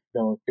matter?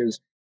 No,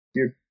 because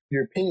your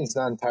opinion's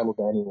not entitled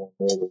to anyone,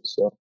 really.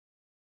 So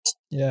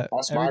yeah,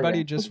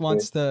 everybody just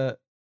wants to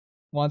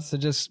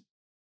just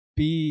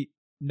be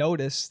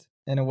noticed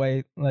in a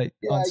way, like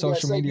on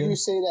social media. Like you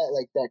say that,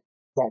 like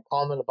that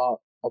comment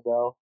about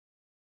Adele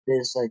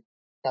is like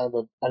kind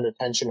of an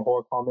attention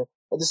whore comment.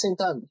 At the same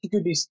time, he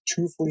could be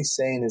truthfully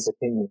saying his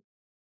opinion.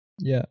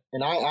 Yeah,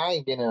 and I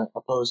ain't gonna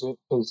oppose it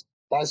because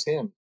that's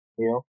him,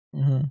 you know.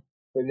 Mm-hmm.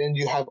 But then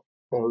you have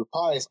the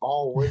replies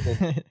all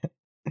women,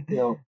 you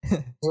know.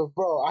 So,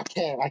 bro, I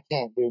can't,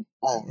 dude.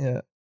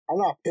 Yeah, I'm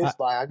not pissed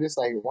by it. I'm just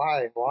like,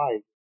 why?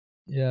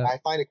 Yeah, I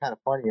find it kind of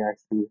funny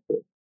actually.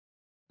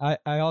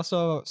 But I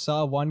also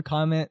saw one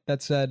comment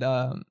that said,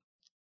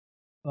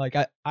 like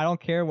I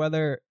don't care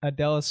whether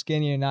Adele is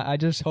skinny or not. I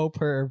just hope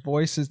her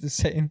voice is the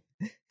same.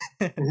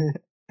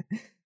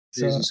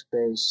 Jesus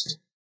Christ.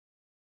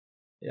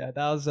 Yeah,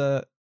 that was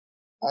a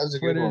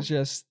Twitter's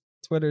just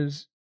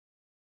Twitter's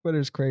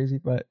crazy,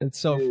 but it's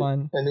so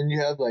fun. And then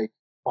you have like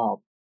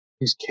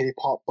these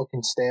K-pop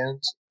fucking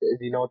stands. If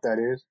you know what that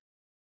is.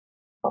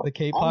 The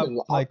K-pop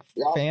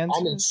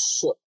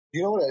fans.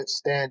 You know what a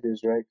stand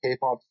is, right?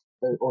 K-pop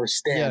or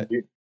stand. Yeah,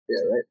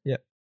 right. Yeah.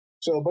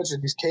 So a bunch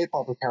of these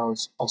K-pop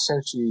accounts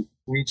essentially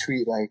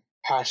retweet like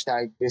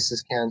hashtag this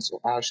is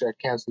canceled, hashtag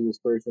cancel this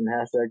person,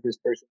 hashtag this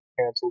person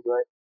canceled,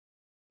 right?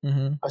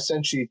 Mm-hmm.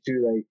 Essentially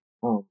to like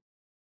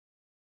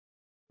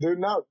they're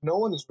not.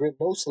 No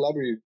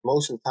celebrity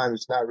most of the time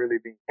is not really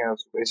being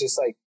canceled. It's just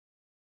like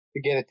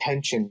to get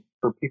attention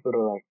for people to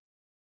like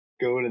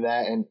go to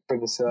that and for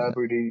the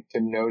celebrity to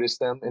notice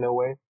them in a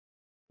way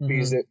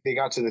because they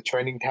got to the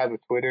trending tab of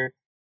Twitter,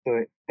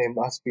 so they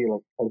must be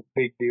like a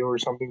big deal or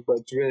something. But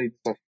it's really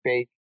just a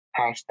fake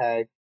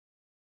hashtag.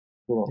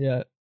 You know,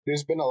 yeah.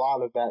 There's been a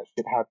lot of that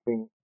shit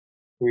happening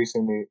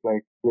recently,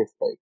 like with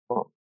like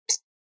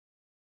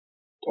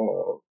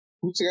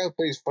who's the guy who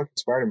plays fucking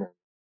Spider-Man?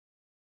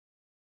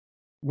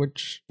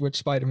 Which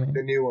Spider-Man?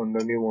 The new one.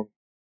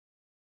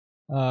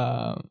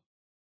 I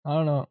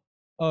don't know.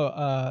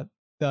 Oh,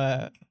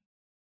 the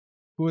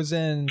who was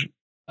in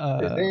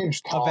his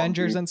name's Tom,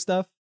 Avengers and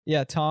stuff.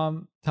 Yeah,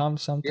 Tom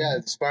something. Yeah,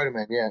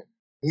 Spider-Man. Yeah,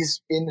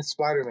 he's in the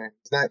Spider-Man.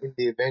 He's not in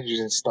the Avengers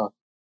and stuff.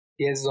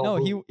 He has his own. No,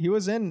 he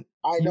was in.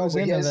 I know,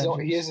 but he has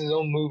his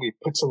own movie.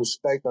 Put some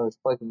respect on his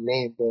fucking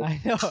name, bro.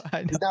 I know.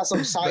 He's not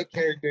some side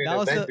character in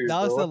Avengers.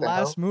 That was the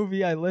last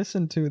movie I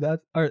listened to.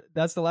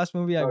 That's the last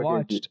movie I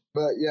watched.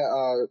 But yeah,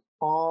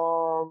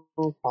 Tom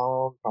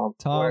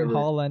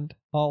Holland.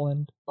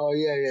 Oh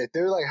yeah.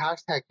 They're like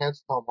hashtag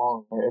cancel Tom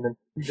Holland, right? And then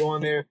you go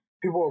on there.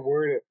 People are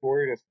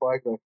worried as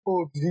fuck. Like,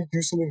 oh, did he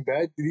do something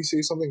bad? Did he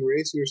say something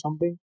racist or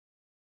something?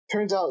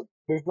 Turns out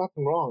there's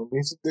nothing wrong.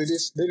 They're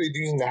just literally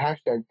using the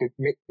hashtag to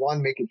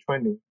make it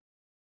trending.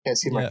 Can't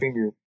see my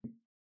finger.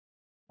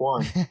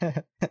 One.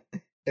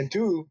 And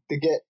two, to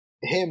get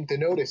him to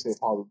notice it,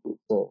 probably.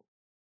 So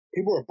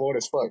people are bored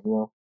as fuck, you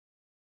know?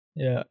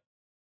 Yeah.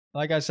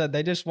 Like I said,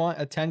 they just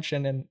want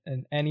attention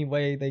in any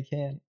way they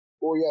can.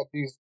 Well, yeah,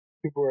 these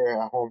people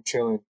are at home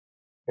chilling,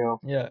 you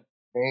know? Yeah.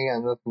 They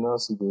ain't got nothing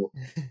else to do.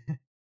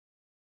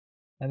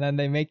 And then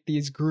they make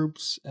these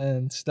groups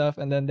and stuff,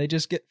 and then they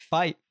just get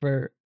fight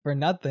for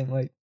nothing.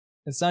 Like,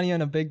 it's not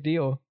even a big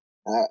deal.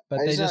 But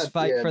they just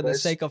fight for the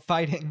sake of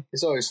fighting.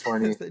 It's always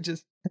funny. They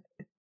just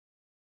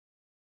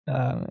like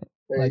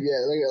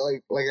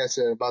I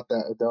said about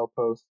that Adele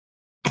post.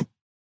 I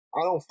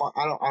don't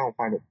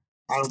find it.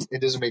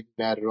 It doesn't make me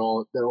mad at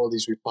all that all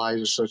these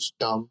replies are such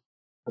dumb.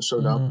 Are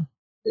so dumb.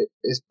 But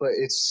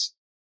it's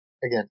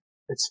again,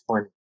 it's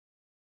funny.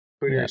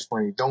 Twitter is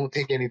funny. Don't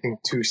take anything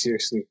too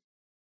seriously,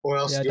 or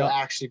else you'll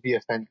actually be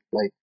offended.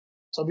 Like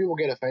some people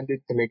get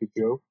offended to make a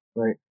joke,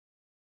 right?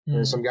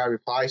 And some guy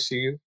replies to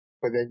you,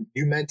 but then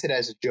you meant it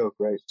as a joke,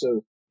 right?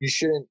 So you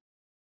shouldn't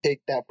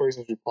take that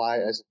person's reply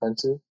as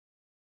offensive.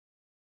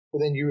 But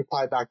then you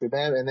reply back to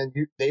them, and then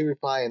they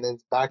reply, and then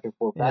it's back and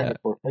forth.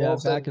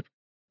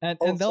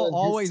 And they'll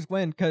always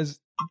win because,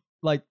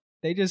 like,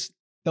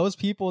 those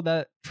people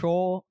that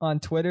troll on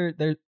Twitter,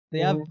 they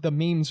have the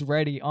memes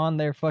ready on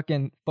their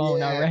fucking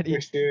phone already.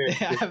 For sure. They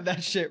have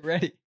that shit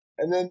ready.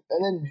 And then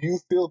you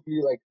feel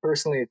like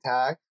personally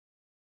attacked,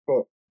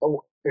 but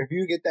if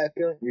you get that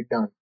feeling, you're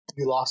done.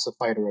 You lost the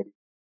fight already.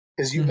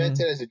 Because you meant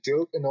it as a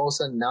joke, and all of a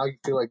sudden now you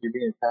feel like you're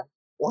being attacked.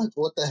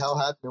 What the hell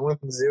happened? It went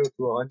from 0 to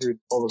 100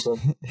 all of a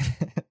sudden.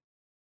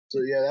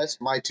 So yeah, that's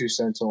my 2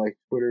 cents on like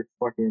Twitter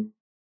fucking,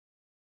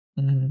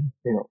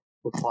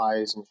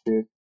 replies and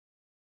shit.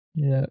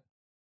 Yeah.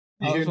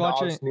 You hear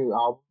Nas' new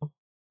album?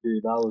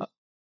 Dude, that was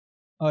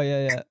Oh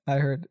yeah. I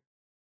heard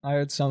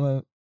some of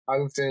it. I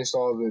haven't finished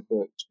all of it,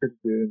 but it's pretty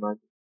good.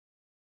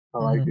 I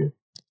like it.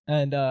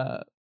 And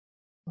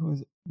who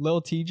was it?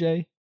 Lil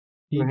TJ,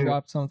 he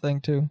dropped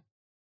something too.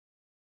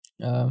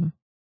 Yeah,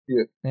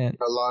 man,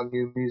 a lot of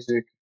new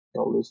music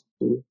I'll listen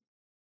to.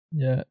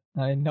 Yeah,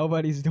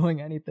 nobody's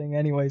doing anything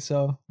anyway,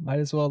 so might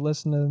as well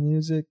listen to the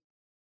music.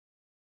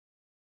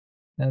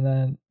 And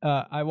then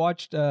I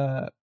watched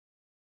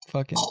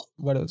fucking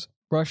what it was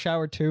Rush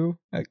Hour 2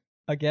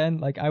 again.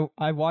 Like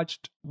I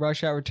watched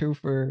Rush Hour 2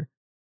 for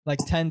like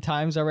 10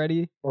 times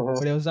already,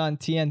 but it was on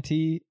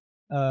TNT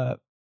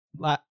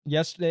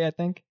yesterday, I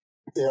think.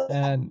 Yeah.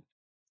 And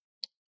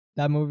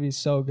that movie's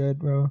so good,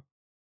 bro.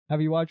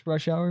 Have you watched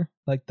Rush Hour?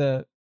 Like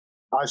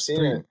I've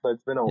seen it, but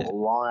it's been a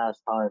long ass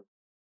time.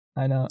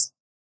 I know.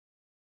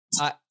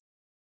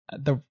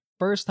 The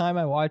first time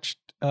I watched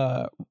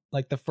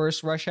like the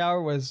first Rush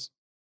Hour was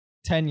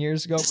 10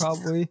 years ago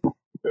probably.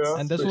 Yeah.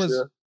 And this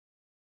was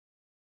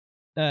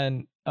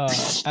and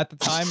at the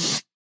time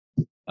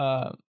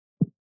I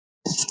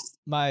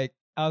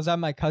was at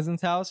my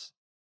cousin's house,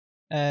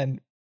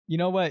 and you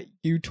know what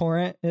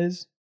uTorrent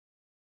is?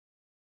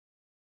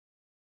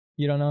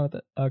 You don't know what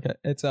that? Okay.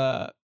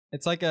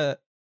 It's like a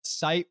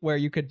site where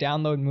you could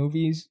download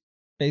movies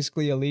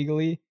basically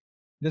illegally.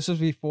 This was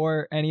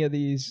before any of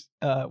these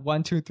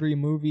 123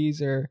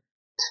 movies or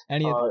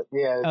any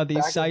of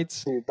these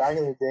sites. Back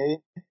in the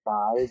day,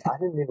 I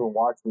didn't even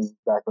watch these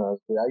back when I was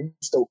a kid. I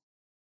used to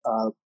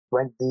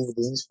rent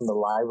DVDs from the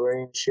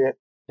library and shit.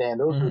 Man,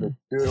 those were the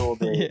good old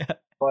days. Yeah.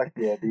 Fuck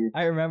yeah, dude.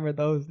 I remember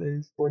those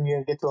days. When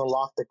you get to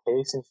unlock the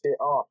case and shit.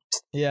 Oh.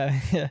 Yeah.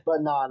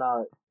 But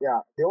no.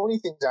 Yeah. The only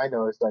things I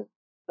know is like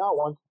not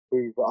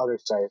 123, but other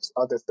sites,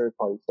 other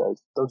third-party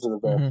sites. Those are the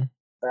best.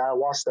 And I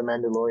watched The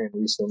Mandalorian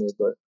recently,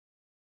 but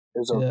it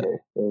was okay.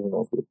 It wasn't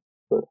okay.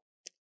 But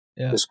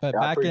yeah. But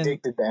I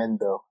predicted the end,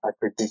 though. I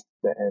predicted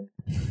the end.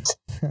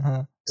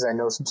 Because I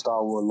know some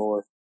Star Wars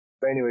lore.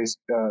 But anyways,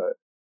 your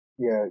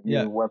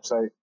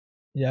website.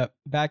 Yeah.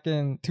 Back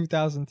in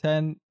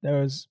 2010,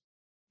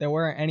 there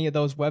weren't any of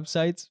those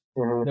websites.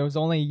 There was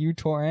only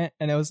uTorrent,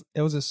 and it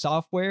was a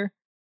software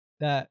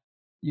that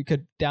you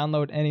could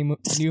download any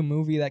new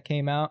movie that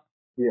came out.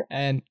 Yeah.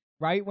 And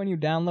right when you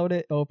download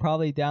it, it'll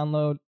probably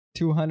download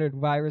 200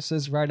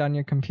 viruses right on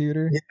your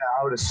computer. Yeah,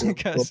 I would assume.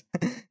 Because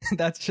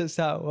that's just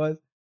how it was.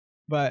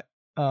 But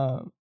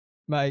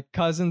my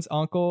cousin's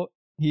uncle,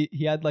 he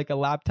had like a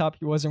laptop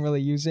he wasn't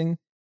really using,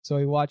 so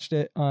he watched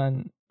it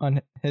on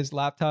his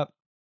laptop,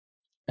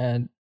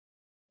 and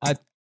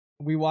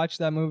we watched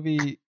that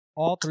movie,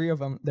 all three of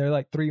them. They're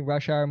like 3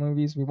 Rush Hour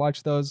movies. We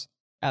watched those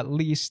at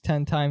least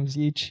 10 times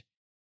each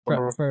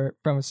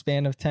from a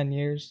span of 10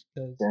 years.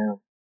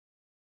 Damn.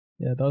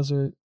 Yeah, those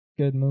are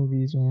good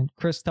movies, man.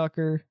 Chris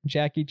Tucker,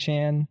 Jackie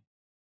Chan.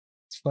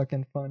 It's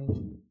fucking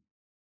funny.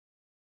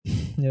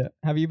 Yeah.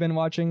 Have you been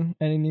watching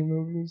any new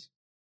movies?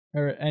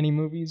 Or any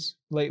movies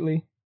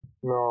lately?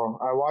 No,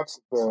 I watched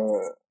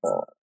the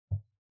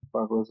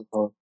what was it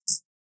called?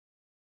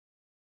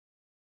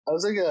 It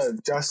was like a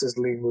Justice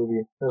League movie.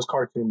 It was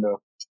cartoon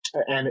though,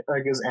 and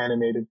like it was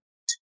animated.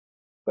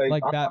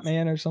 Like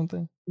Batman or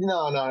something?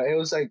 No. It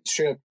was like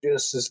straight up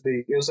Justice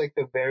League. It was like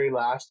the very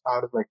last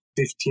out of like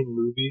 15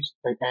 movies,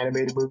 like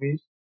animated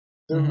movies.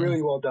 They're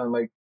really well done.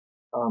 Like,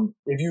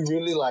 if you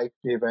really like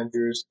the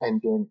Avengers,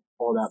 Endgame,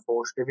 all that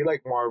bullshit. If you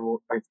like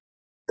Marvel, like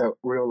the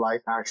real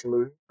life action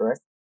movie, right?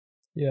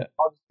 Yeah.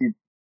 Obviously,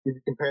 if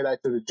you compare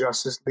that to the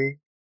Justice League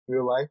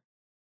real life,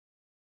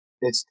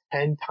 it's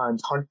 10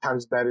 times, 100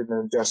 times better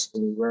than Justice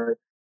League, right?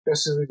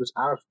 Justice League was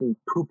absolutely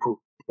poo-poo.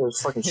 It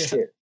was fucking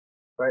shit,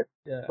 right?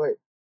 Yeah. But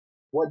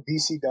what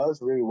DC does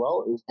really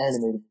well is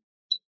animated.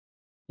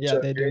 Yeah, so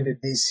they do.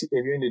 If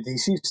you're into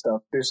DC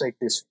stuff, there's like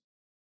this.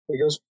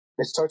 It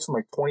starts from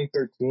like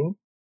 2013,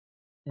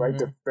 right?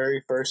 The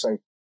very first like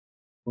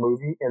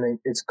movie, and then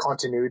it's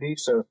continuity.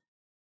 So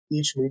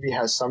each movie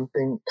has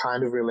something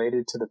kind of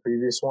related to the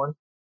previous one,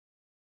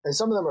 and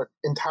some of them are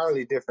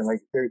entirely different.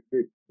 Like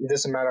it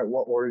doesn't matter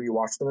what order you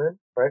watch them in,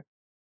 right?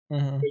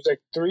 There's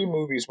like 3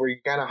 movies where you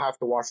kind of have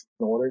to watch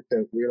in order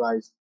to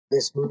realize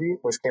this movie,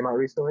 which came out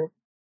recently,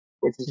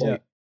 which is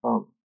like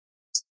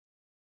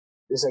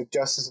it's like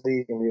Justice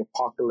League and the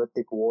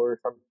Apocalyptic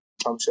War,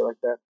 some shit like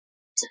that,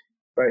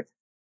 right?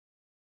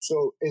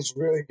 So it's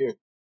really good.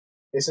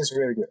 It's just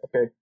really good.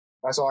 Okay,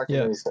 that's all I can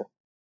really say.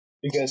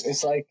 Because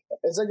it's like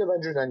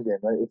Avengers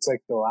Endgame, right? It's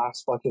like the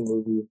last fucking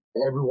movie.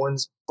 Everyone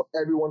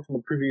from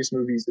the previous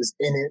movies is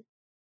in it.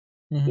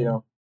 You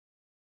know,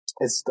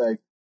 it's like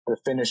the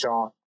finish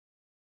off.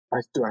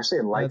 I say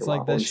it like it's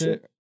like this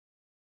shit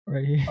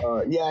right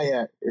here.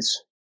 Yeah.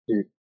 It's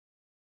dude.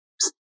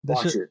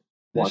 Watch it.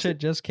 This shit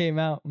just came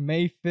out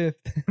May 5th.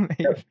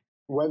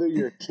 Whether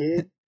you're a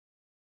kid,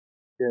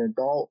 you're an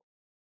adult,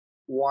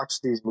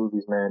 watch these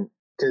movies, man.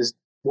 Because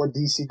what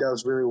DC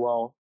does really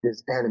well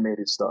is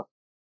animated stuff.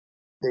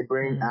 They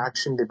bring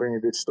action, they bring a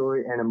good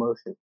story and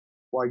emotion.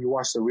 While you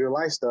watch the real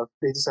life stuff,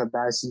 they just have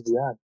bad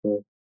CGI.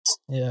 So.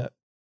 Yeah.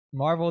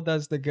 Marvel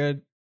does the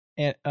good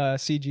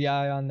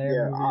CGI on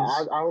their movies.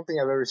 I don't think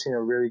I've ever seen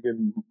a really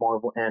good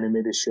Marvel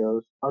animated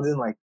show other than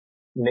like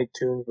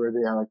Nicktoons where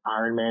they have like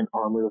Iron Man,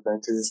 Armored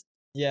Avengers,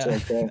 yeah,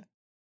 like that.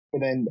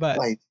 But then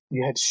like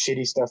you had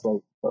shitty stuff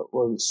like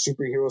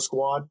Superhero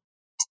Squad.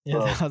 Yeah,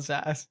 bro. That was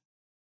ass.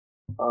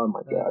 Oh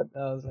my god,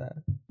 that was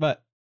ass.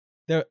 But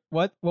there,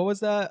 what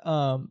was that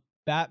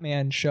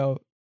Batman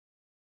show?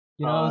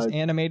 You know, it was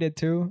animated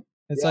too.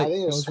 It's like I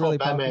think it was really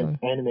Batman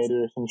popular. Animated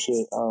or some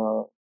shit.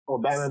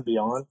 Batman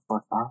Beyond.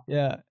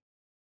 Yeah,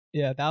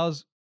 that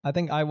was. I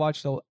think I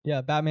watched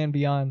Batman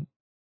Beyond.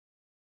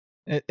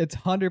 It's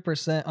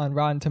 100% on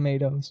Rotten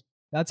Tomatoes.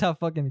 That's how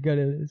fucking good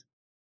it is.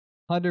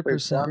 100%.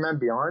 Batman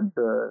Beyond.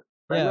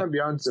 Batman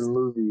Beyond's a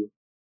movie.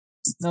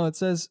 No, it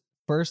says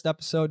first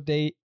episode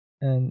date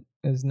and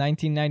it was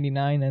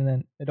 1999, and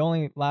then it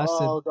only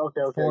lasted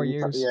 4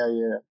 years.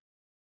 Yeah.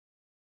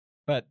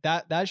 But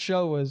that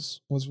show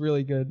was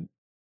really good.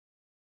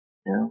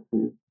 Yeah.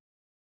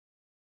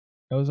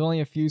 It was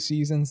only a few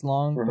seasons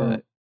long,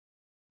 but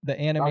the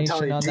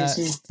animation on that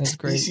is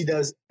great. DC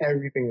does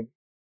everything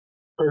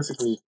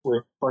perfectly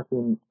with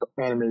fucking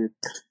animated.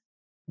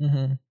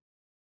 Man,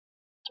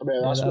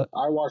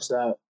 I watched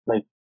that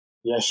like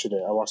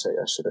yesterday.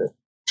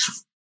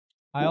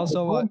 I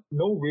also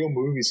no real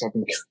movies have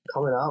been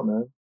coming out,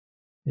 man.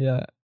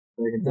 Yeah,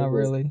 not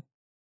really.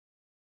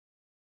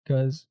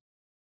 Because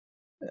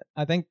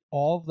I think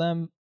all of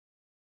them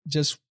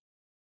just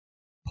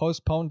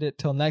postponed it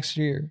till next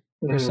year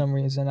for some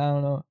reason. I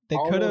don't know. They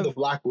could have. The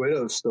Black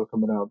Widow is still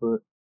coming out, but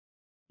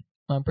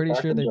I'm pretty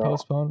sure they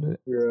postponed it.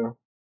 Yeah.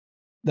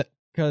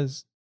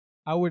 Because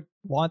I would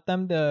want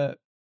them to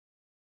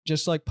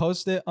just like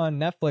post it on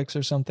Netflix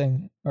or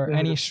something or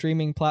any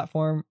streaming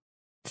platform.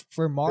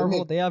 For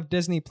Marvel, they have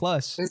Disney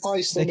Plus. They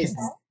probably spend a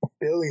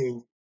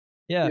billion.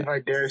 Yeah, if I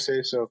dare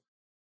say so.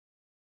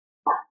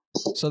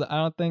 So I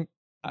don't think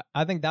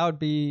I think that would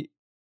be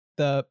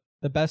the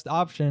best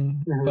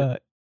option,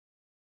 but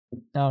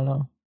I don't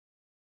know.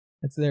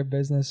 It's their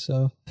business,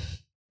 so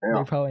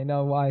they probably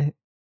know why.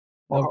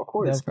 Of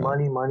course,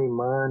 money.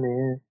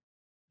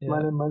 Yeah.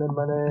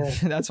 Money.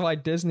 That's why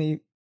Disney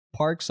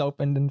parks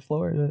opened in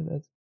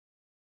Florida.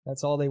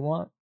 That's all they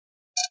want.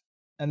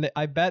 And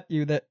I bet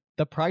you that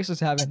the prices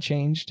haven't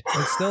changed.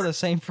 It's still the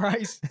same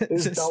price.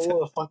 It's double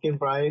the fucking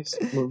price,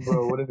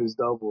 bro. What if it's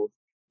double?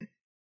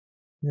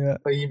 Yeah,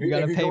 like if you go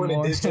into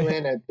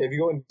Disneyland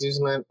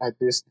at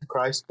this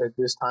price at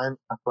this time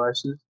at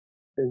prices,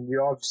 then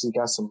you obviously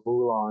got some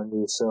moolah on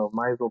you. So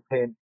might as well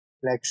pay an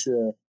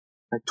extra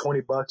like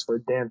 $20 for a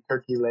damn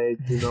turkey leg.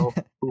 You know,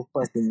 who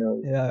fucking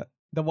knows? Yeah,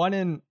 the one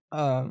in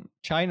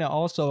China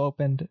also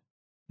opened.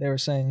 They were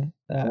saying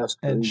that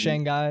in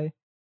Shanghai,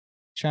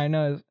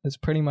 China is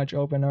pretty much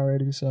open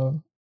already.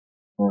 So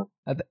they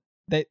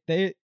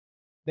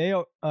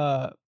what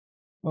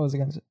was I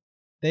gonna say?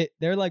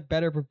 They're like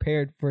better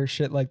prepared for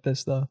shit like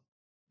this though,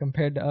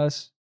 compared to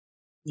us.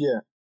 Yeah,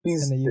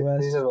 in the U.S.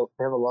 They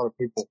have a lot of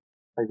people,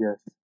 I guess.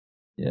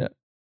 Yeah.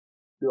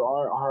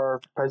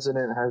 Our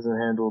president hasn't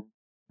handled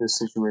this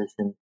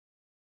situation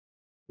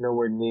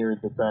nowhere near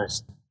the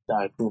best that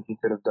I think he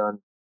could have done.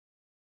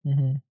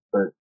 Mm-hmm.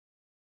 But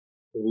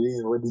it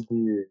is what he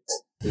did.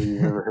 Have you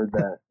ever heard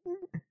that?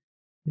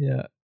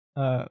 Yeah.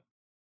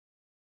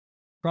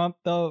 Trump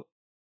though,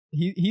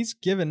 he's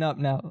given up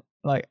now.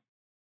 Like,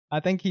 I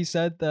think he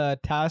said the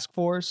task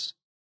force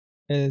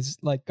is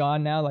like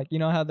gone now. Like, you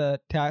know how the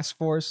task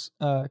force,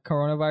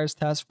 coronavirus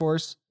task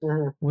force,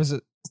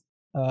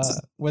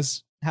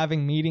 was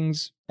having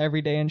meetings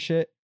every day and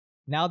shit.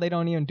 Now they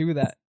don't even do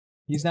that.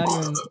 He's not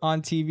even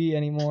on TV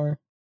anymore.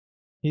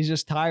 He's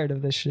just tired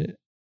of this shit.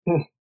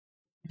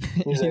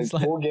 He's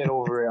like, we'll get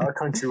over it. Our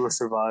country will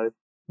survive.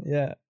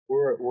 Yeah.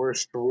 We're a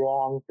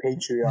strong,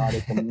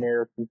 patriotic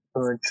American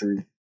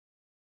country.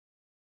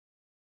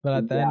 But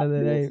at the end of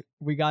the day,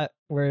 we got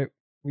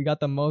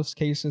the most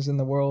cases in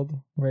the world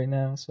right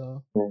now.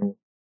 So. Mm-hmm. And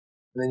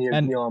then you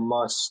have Elon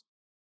Musk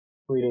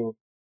tweeting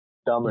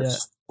dumb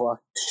as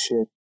fuck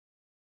shit.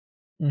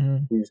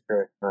 Mm-hmm. He's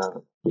great.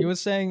 He was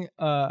saying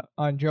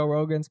on Joe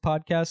Rogan's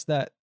podcast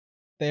that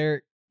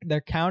they're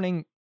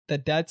counting the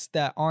deaths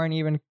that aren't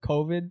even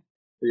COVID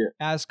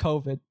as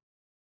COVID.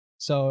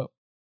 So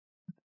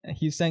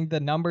he's saying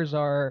the numbers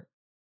are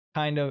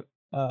kind of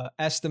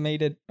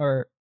estimated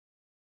or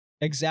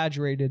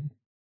exaggerated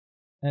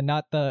and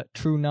not the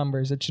true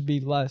numbers. It should be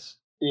less.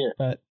 Yeah.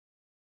 But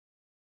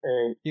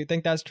you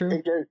think that's true?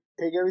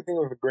 Take everything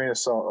with a grain of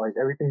salt. Like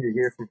everything you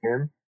hear from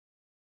him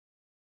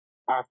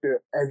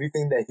after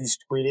everything that he's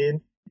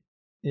tweeted.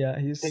 Yeah,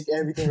 take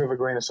everything with a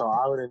grain of salt.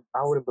 I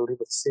wouldn't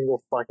believe a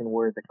single fucking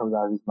word that comes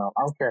out of his mouth.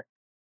 I don't care.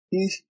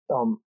 He's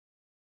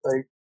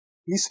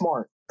he's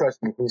smart.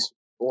 Trust me. He's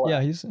a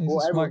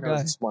smart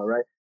guy. He's smart,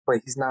 right?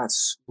 But he's not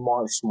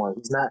smart.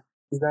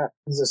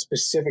 He's a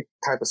specific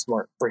type of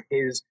smart for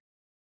his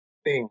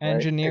thing.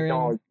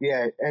 Engineering.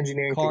 Right?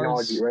 Engineering,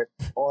 cars. technology, right?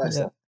 All that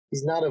stuff.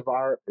 He's not a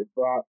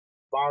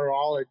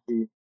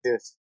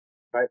virologist,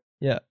 right?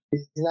 Yeah.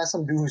 He's not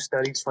some dude who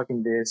studies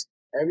fucking this.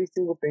 Every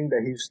single thing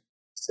that he's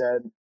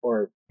said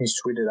or he's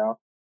tweeted out,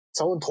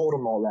 someone told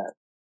him all that.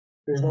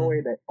 There's no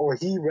way that, or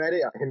he read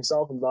it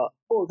himself and thought,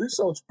 "Oh, this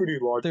sounds pretty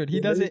large." Dude,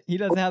 he doesn't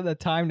have the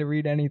time to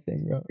read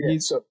anything, bro. Yeah,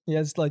 he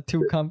has like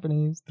 2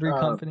 companies, 3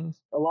 companies.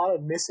 A lot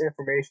of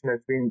misinformation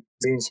that's being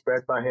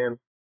spread by him.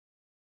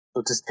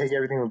 So just take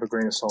everything with a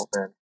grain of salt,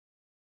 man.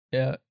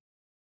 Yeah.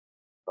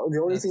 The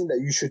only thing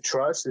that you should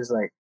trust is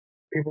like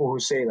people who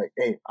say like,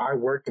 "Hey, I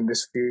work in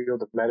this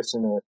field of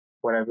medicine or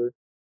whatever.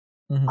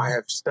 I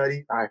have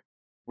studied, I've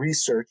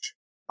researched,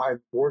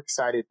 I've works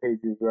cited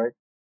pages, right?"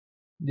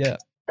 Yeah.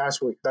 That's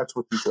what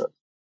you trust.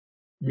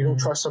 You don't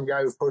trust some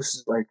guy who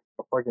posts like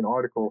a fucking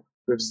article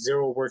with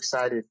 0 works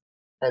cited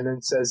and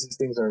then says these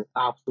things are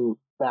absolute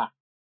fact.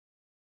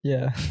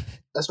 Yeah.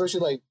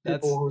 Especially like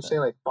people who say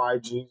like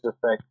 5G's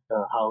affect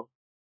how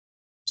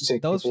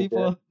sick those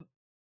people get.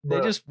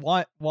 They just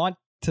want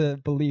to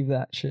believe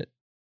that shit.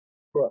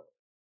 Bro.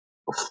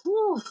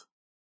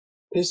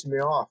 Pissed me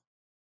off.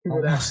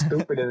 People that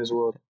stupid in this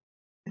world.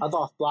 I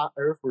thought flat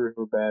earthers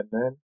were bad,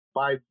 man.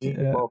 5G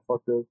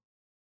motherfuckers.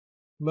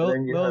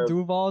 Lil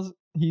Duval's,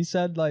 he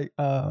said like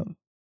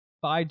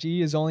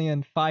 5G is only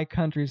in 5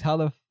 countries. How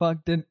the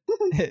fuck did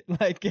it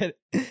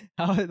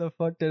how the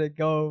fuck did it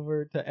go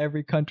over to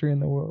every country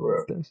in the world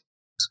with this?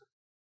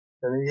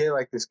 And then you hear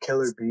like this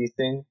killer bee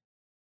thing.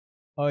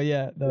 Oh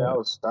yeah, that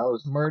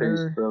was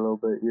murder for a little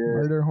bit, yeah.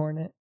 Murder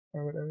hornet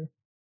or whatever.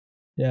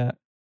 Yeah.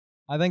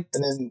 I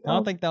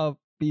don't think that'll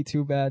be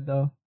too bad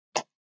though.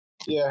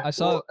 Yeah. I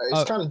saw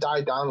it's kind of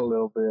died down a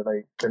little bit,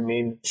 like the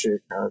meme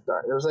shit kind of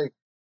died. It was like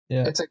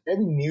it's like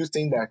every new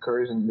thing that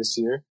occurs in this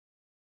year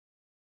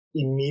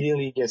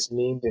immediately gets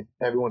memed and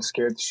everyone's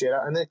scared the shit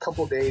out. And then a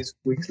couple days,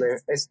 weeks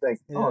later, it's like,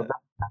 rather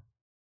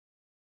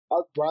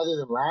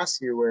than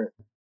last year where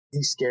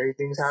these scary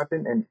things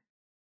happened and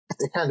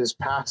they kind of just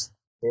passed,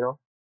 you know?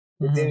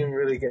 It didn't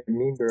really get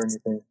memed or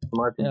anything.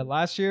 Yeah,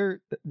 last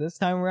year, this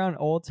time around,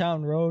 Old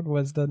Town Road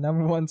was the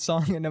 #1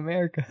 song in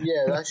America.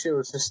 Yeah, that shit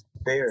was just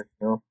there,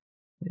 you know?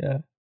 Yeah.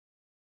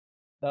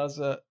 That was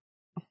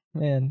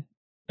man,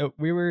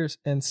 we were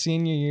in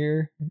senior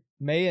year.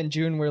 May and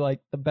June were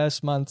like the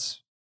best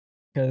months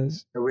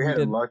because we had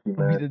it lucky,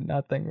 man. We did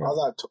nothing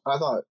wrong. I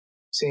thought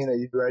saying that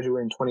you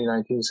graduated in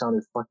 2019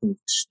 sounded fucking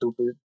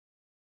stupid.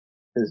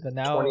 But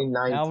now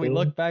we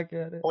look back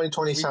at it.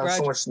 2020 sounds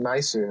so much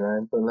nicer,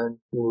 man. But then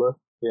you look,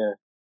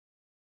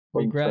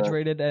 we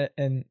graduated at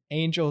an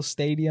Angel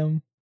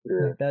Stadium,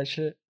 like that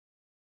shit.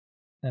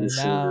 And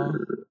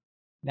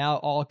now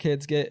all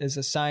kids get is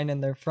a sign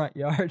in their front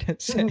yard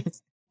saying,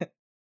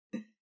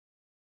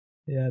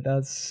 yeah,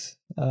 that's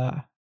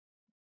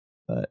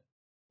but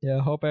yeah,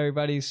 hope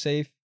everybody's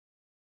safe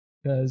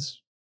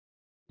because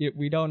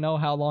we don't know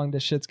how long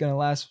this shit's gonna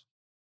last,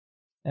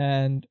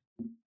 and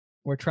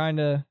we're trying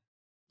to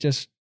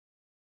just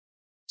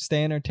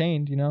stay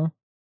entertained, you know.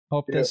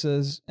 Hope this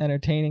is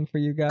entertaining for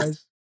you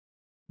guys.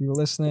 You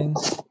listening?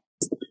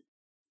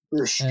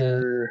 For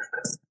sure.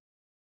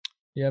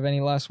 You have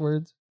any last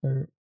words?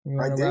 Or you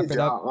want to wrap it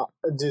up?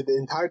 Dude, the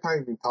entire time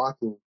you've been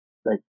talking,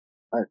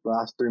 like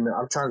last 3 minutes,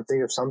 I'm trying to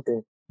think of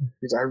something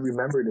because I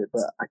remembered it,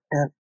 but I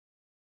can't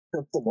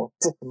put my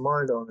fucking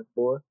mind on it,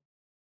 boy.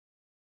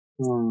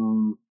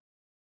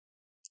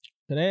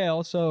 Today I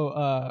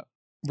also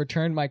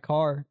returned my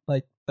car.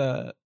 Like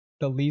the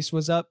lease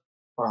was up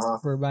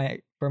for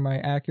my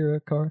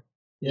Acura car.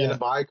 You gonna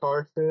buy a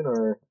car soon,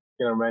 or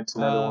you gonna rent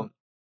another one?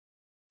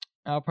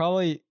 I'll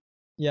probably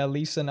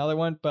lease another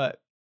one,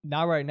 but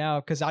not right now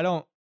because I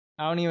don't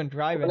even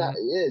drive it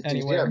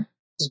anywhere. Yeah,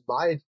 just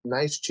buy a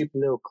nice cheap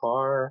little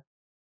car,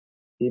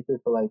 keep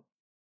it for like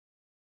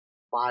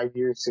 5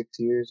 years, 6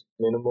 years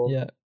minimum.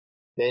 Yeah.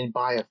 Then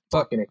buy a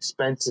fucking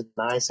expensive,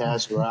 nice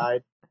ass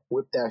ride,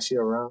 whip that shit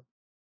around.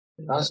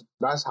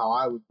 That's how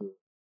I would do it.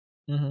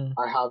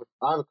 I have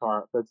a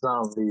car, but it's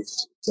not on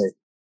lease. It's like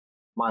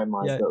my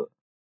though.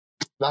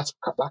 That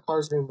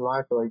car's been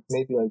mine for like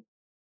maybe like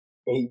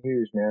 8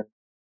 years, man.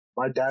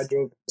 My dad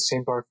drove the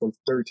same car for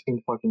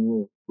 13 fucking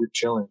years. We're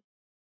chilling.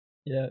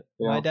 Yeah,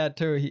 my dad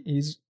too.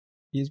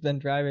 He's been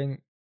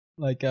driving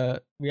like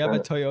we have a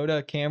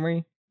Toyota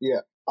Camry.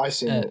 Yeah, I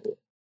seen it.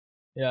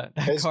 Yeah,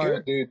 it's car,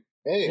 good, dude.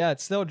 Hey. Yeah, it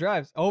still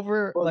drives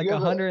over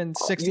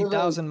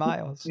 160,000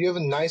 miles. You have a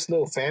nice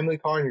little family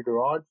car in your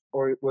garage,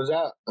 or was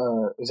that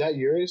is that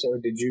yours, or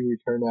did you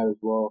return that as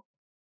well?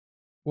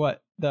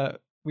 What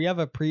we have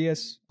a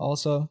Prius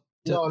also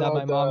that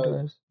my mom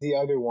drives. The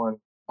other one,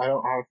 I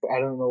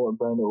don't know what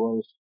brand it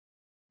was.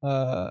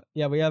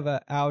 Yeah, we have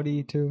a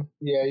Audi too.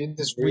 Yeah, you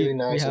this really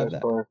nice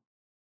car.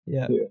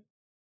 Yeah.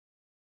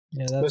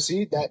 But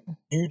see that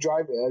you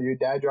drive your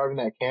dad driving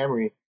that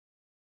Camry,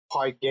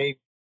 probably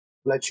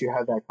let you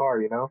have that car,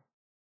 you know,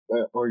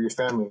 or your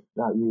family,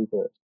 not you,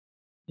 but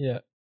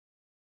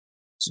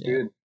it's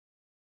good.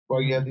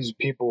 Well, you have these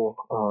people,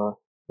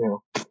 you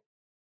know,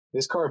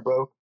 this car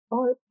broke.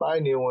 All right, buy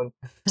a new one.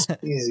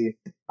 Easy.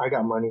 I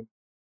got money.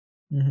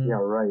 Yeah,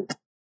 right.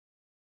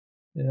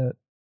 Yeah.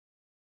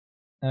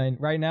 I mean,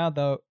 right now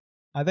though,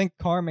 I think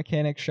car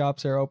mechanic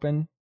shops are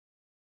open,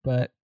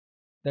 but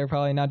they're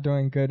probably not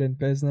doing good in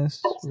business,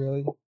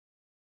 really.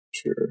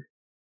 Sure.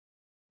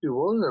 Dude,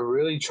 what was I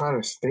really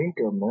trying to think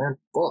of, man?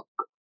 Fuck.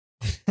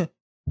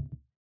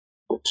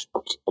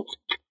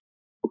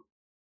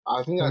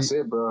 I think that's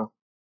it, bro.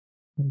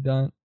 You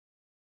done?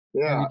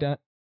 Yeah. Have you done?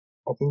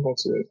 I think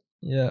that's it.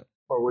 Yeah.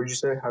 Or what'd you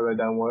say? Have I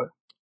done what?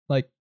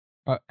 Like,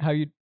 have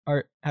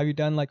you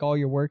done like all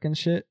your work and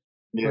shit?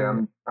 Yeah,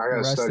 I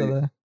gotta study.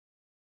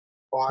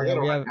 I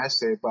gotta write an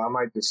essay, but I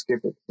might just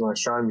skip it. My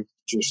astronomy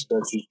teacher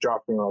said she's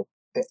dropping like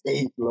the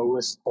 8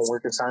 lowest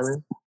homework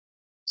assignment.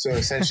 So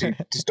essentially,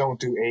 just don't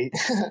do 8.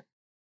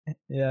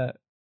 Yeah,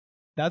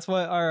 that's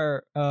what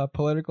our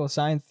political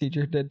science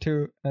teacher did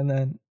too. And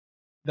then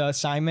the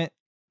assignment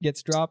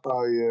gets dropped.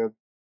 Oh yeah.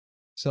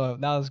 So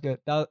that was good.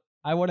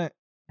 I wouldn't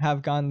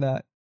have gotten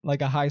that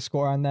like a high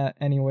score on that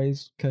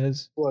anyways,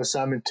 because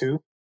assignment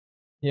 2.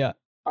 Yeah,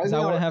 because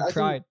I wouldn't have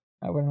tried.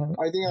 I wouldn't have.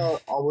 I think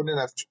I wouldn't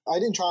have. I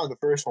didn't try on the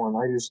first one.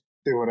 I just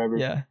did whatever.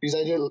 Yeah. Because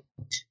I did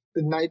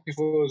the night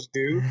before it was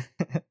due.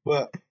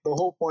 But the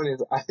whole point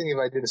is, I think if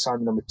I did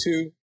assignment number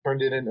 2,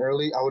 turned it in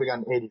early, I would have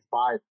gotten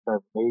 85 instead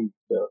of 80.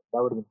 So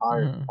that would have been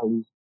higher at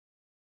least.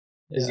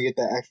 Because you get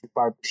that extra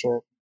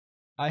 5%.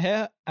 I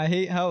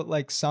hate how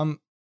like some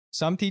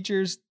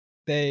teachers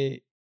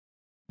they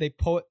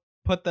put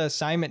the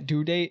assignment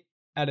due date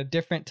at a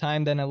different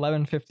time than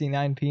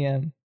 11:59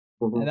 p.m.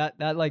 And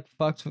that like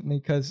fucks with me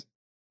because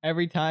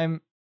every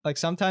time, like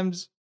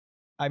sometimes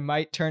I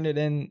might turn it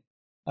in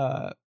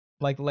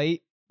like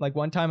late. Like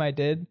one time I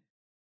did,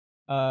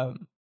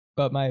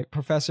 but my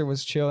professor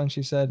was chill and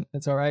she said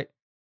it's all right.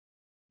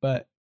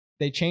 But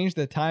they change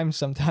the time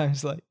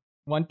sometimes. Like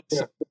one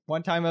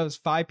time it was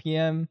 5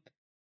 p.m.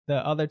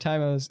 The other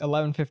time it was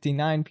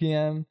 11:59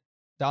 p.m.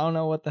 So I don't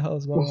know what the hell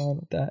is going on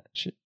with that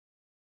shit.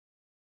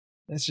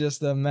 It's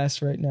just a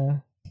mess right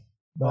now.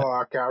 But,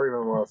 okay, I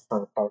remember what I was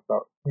trying to talk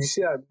about. You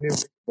see that new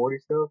Rick and Morty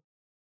show?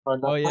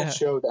 That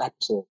show, the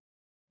episode.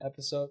 That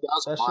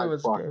show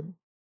was good.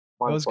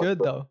 It was good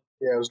though.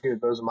 Yeah, it was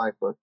good. That was my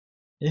fault.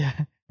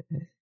 Yeah.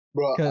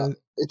 Bro,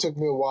 it took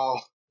me a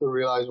while to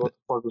realize what the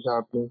fuck was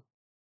happening.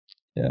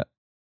 Yeah.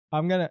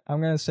 I'm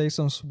gonna say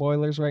some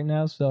spoilers right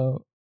now,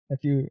 so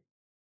if you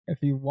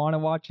want to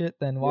watch it,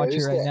 then watch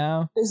it right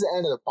now. This is the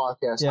end of the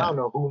podcast. Yeah. I don't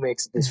know who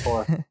makes it this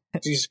far.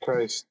 Jesus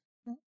Christ.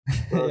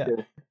 Okay.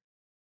 Yeah.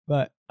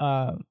 But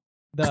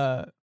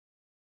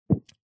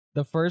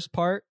the first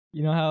part,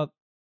 you know how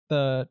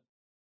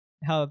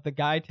the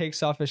guy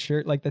takes off his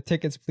shirt, like the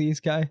tickets please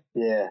guy?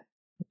 Yeah.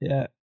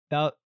 Yeah.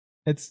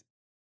 It's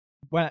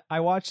when I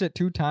watched it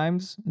 2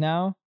 times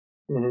now,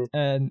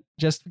 and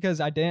just because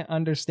I didn't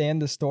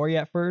understand the story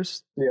at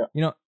first. Yeah.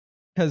 You know,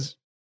 because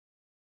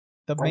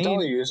I'm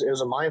telling you, it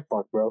was a mind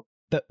fuck, bro.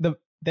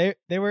 They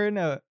were in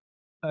a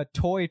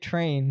toy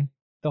train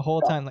the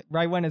whole time. Like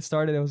right when it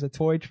started, it was a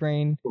toy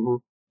train.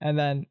 And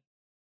then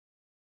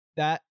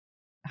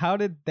how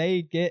did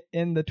they get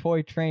in the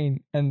toy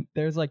train? And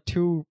there's like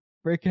 2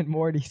 Rick and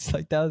Mortys.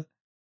 Like that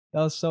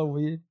was so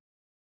weird.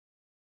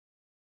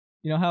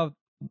 You know how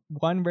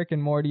one Rick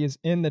and Morty is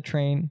in the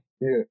train,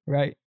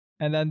 right?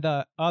 And then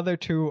the other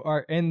 2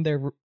 are in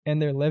their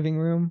living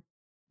room,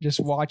 just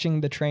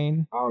watching the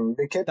train.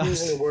 They kept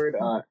using the word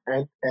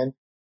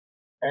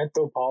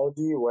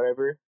anthropology,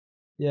 whatever.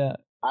 Yeah,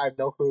 I have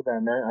no clue what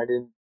that meant. I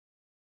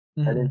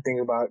didn't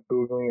think about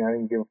Googling. I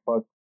didn't give a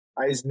fuck.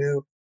 I just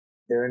knew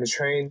they're in the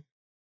train.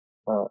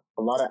 A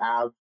lot of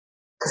abs.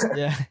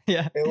 Yeah.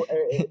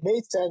 It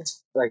made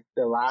sense, like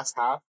the last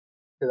half,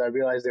 because I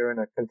realized they were in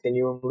a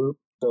continuum loop.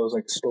 So it was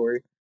like a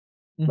story,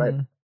 right?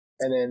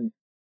 And then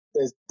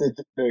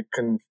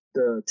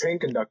the train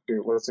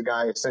conductor was the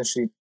guy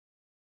essentially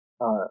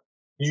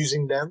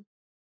using them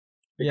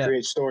to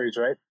create stories,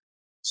 right?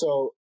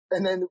 So,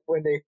 and then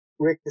when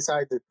Rick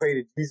decided to pray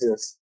to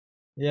Jesus,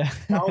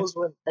 that was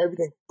when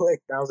everything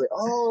clicked. And I was like,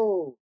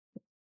 oh,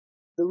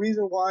 the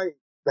reason why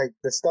like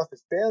the stuff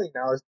is failing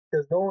now is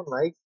because no one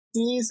likes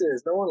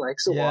Jesus. No one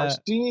likes to watch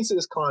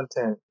Jesus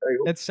content. Like,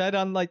 it's said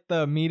on like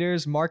the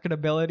meters,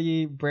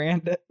 marketability,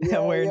 brand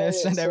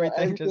awareness, and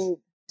everything just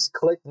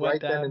clicked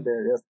right then and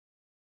there. Yeah.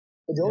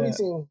 The only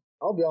thing,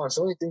 I'll be honest,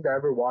 the only thing that I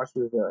ever watched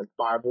was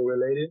Bible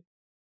related.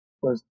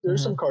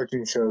 There's some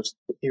cartoon shows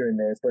here and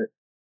there, but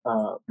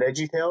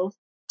VeggieTales.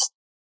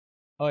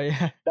 Oh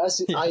yeah,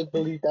 I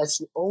believe that's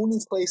the only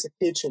place a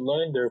kid should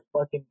learn their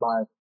fucking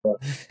Bible.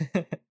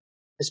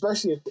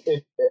 Especially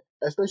if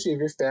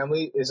your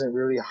family isn't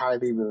really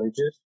highly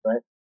religious,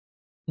 right?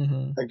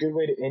 A good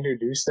way to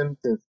introduce them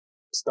to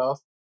stuff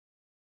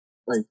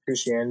like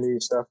Christianity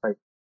stuff. Like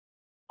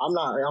I'm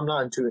not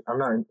into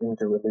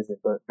religion,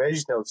 but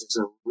VeggieTales is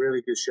a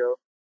really good show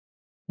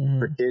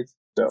for kids.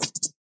 So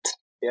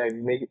yeah, if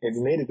you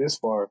made it this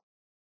far,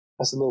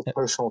 that's a little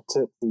personal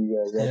tip for you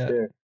guys right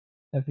there.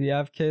 If you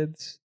have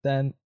kids,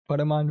 then put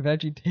them on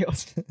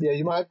VeggieTales. Yeah,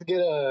 you might have to get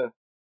a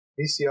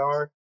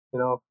VCR.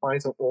 Find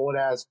some old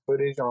ass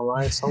footage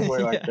online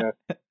somewhere like that.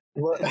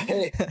 But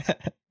hey,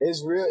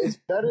 it's real. It's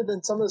better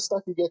than some of the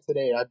stuff you get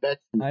today. I bet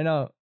you. I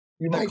know.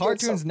 The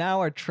cartoons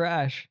now are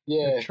trash.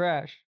 Yeah, they're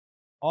trash.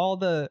 All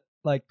the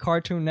like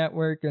Cartoon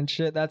Network and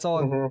shit. That's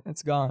all.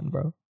 It's gone,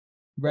 bro.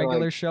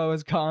 Regular show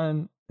is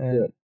gone,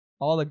 and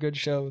all the good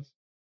shows.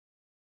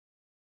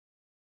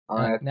 All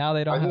right. Now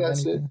they don't have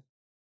anything.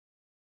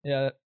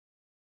 Yeah.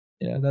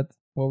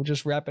 We'll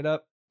just wrap it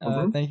up.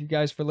 Thank you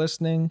guys for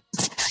listening.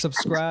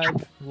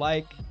 Subscribe,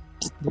 like,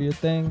 do your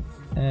thing,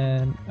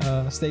 and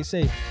stay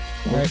safe.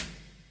 All right.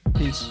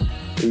 Peace.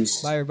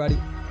 Peace. Bye, everybody.